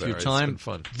generous with Barry. your time. It's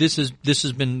been fun. This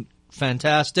has been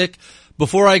fantastic.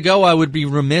 Before I go, I would be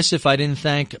remiss if I didn't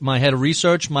thank my head of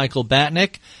research, Michael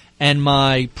Batnick, and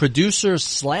my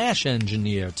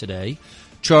producer/engineer today,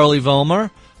 Charlie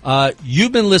Vollmer.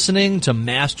 You've been listening to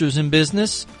Masters in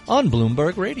Business on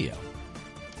Bloomberg Radio.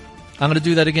 I'm going to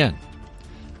do that again.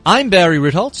 I'm Barry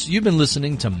Ritholtz. You've been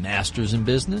listening to Masters in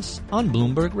Business on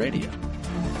Bloomberg Radio.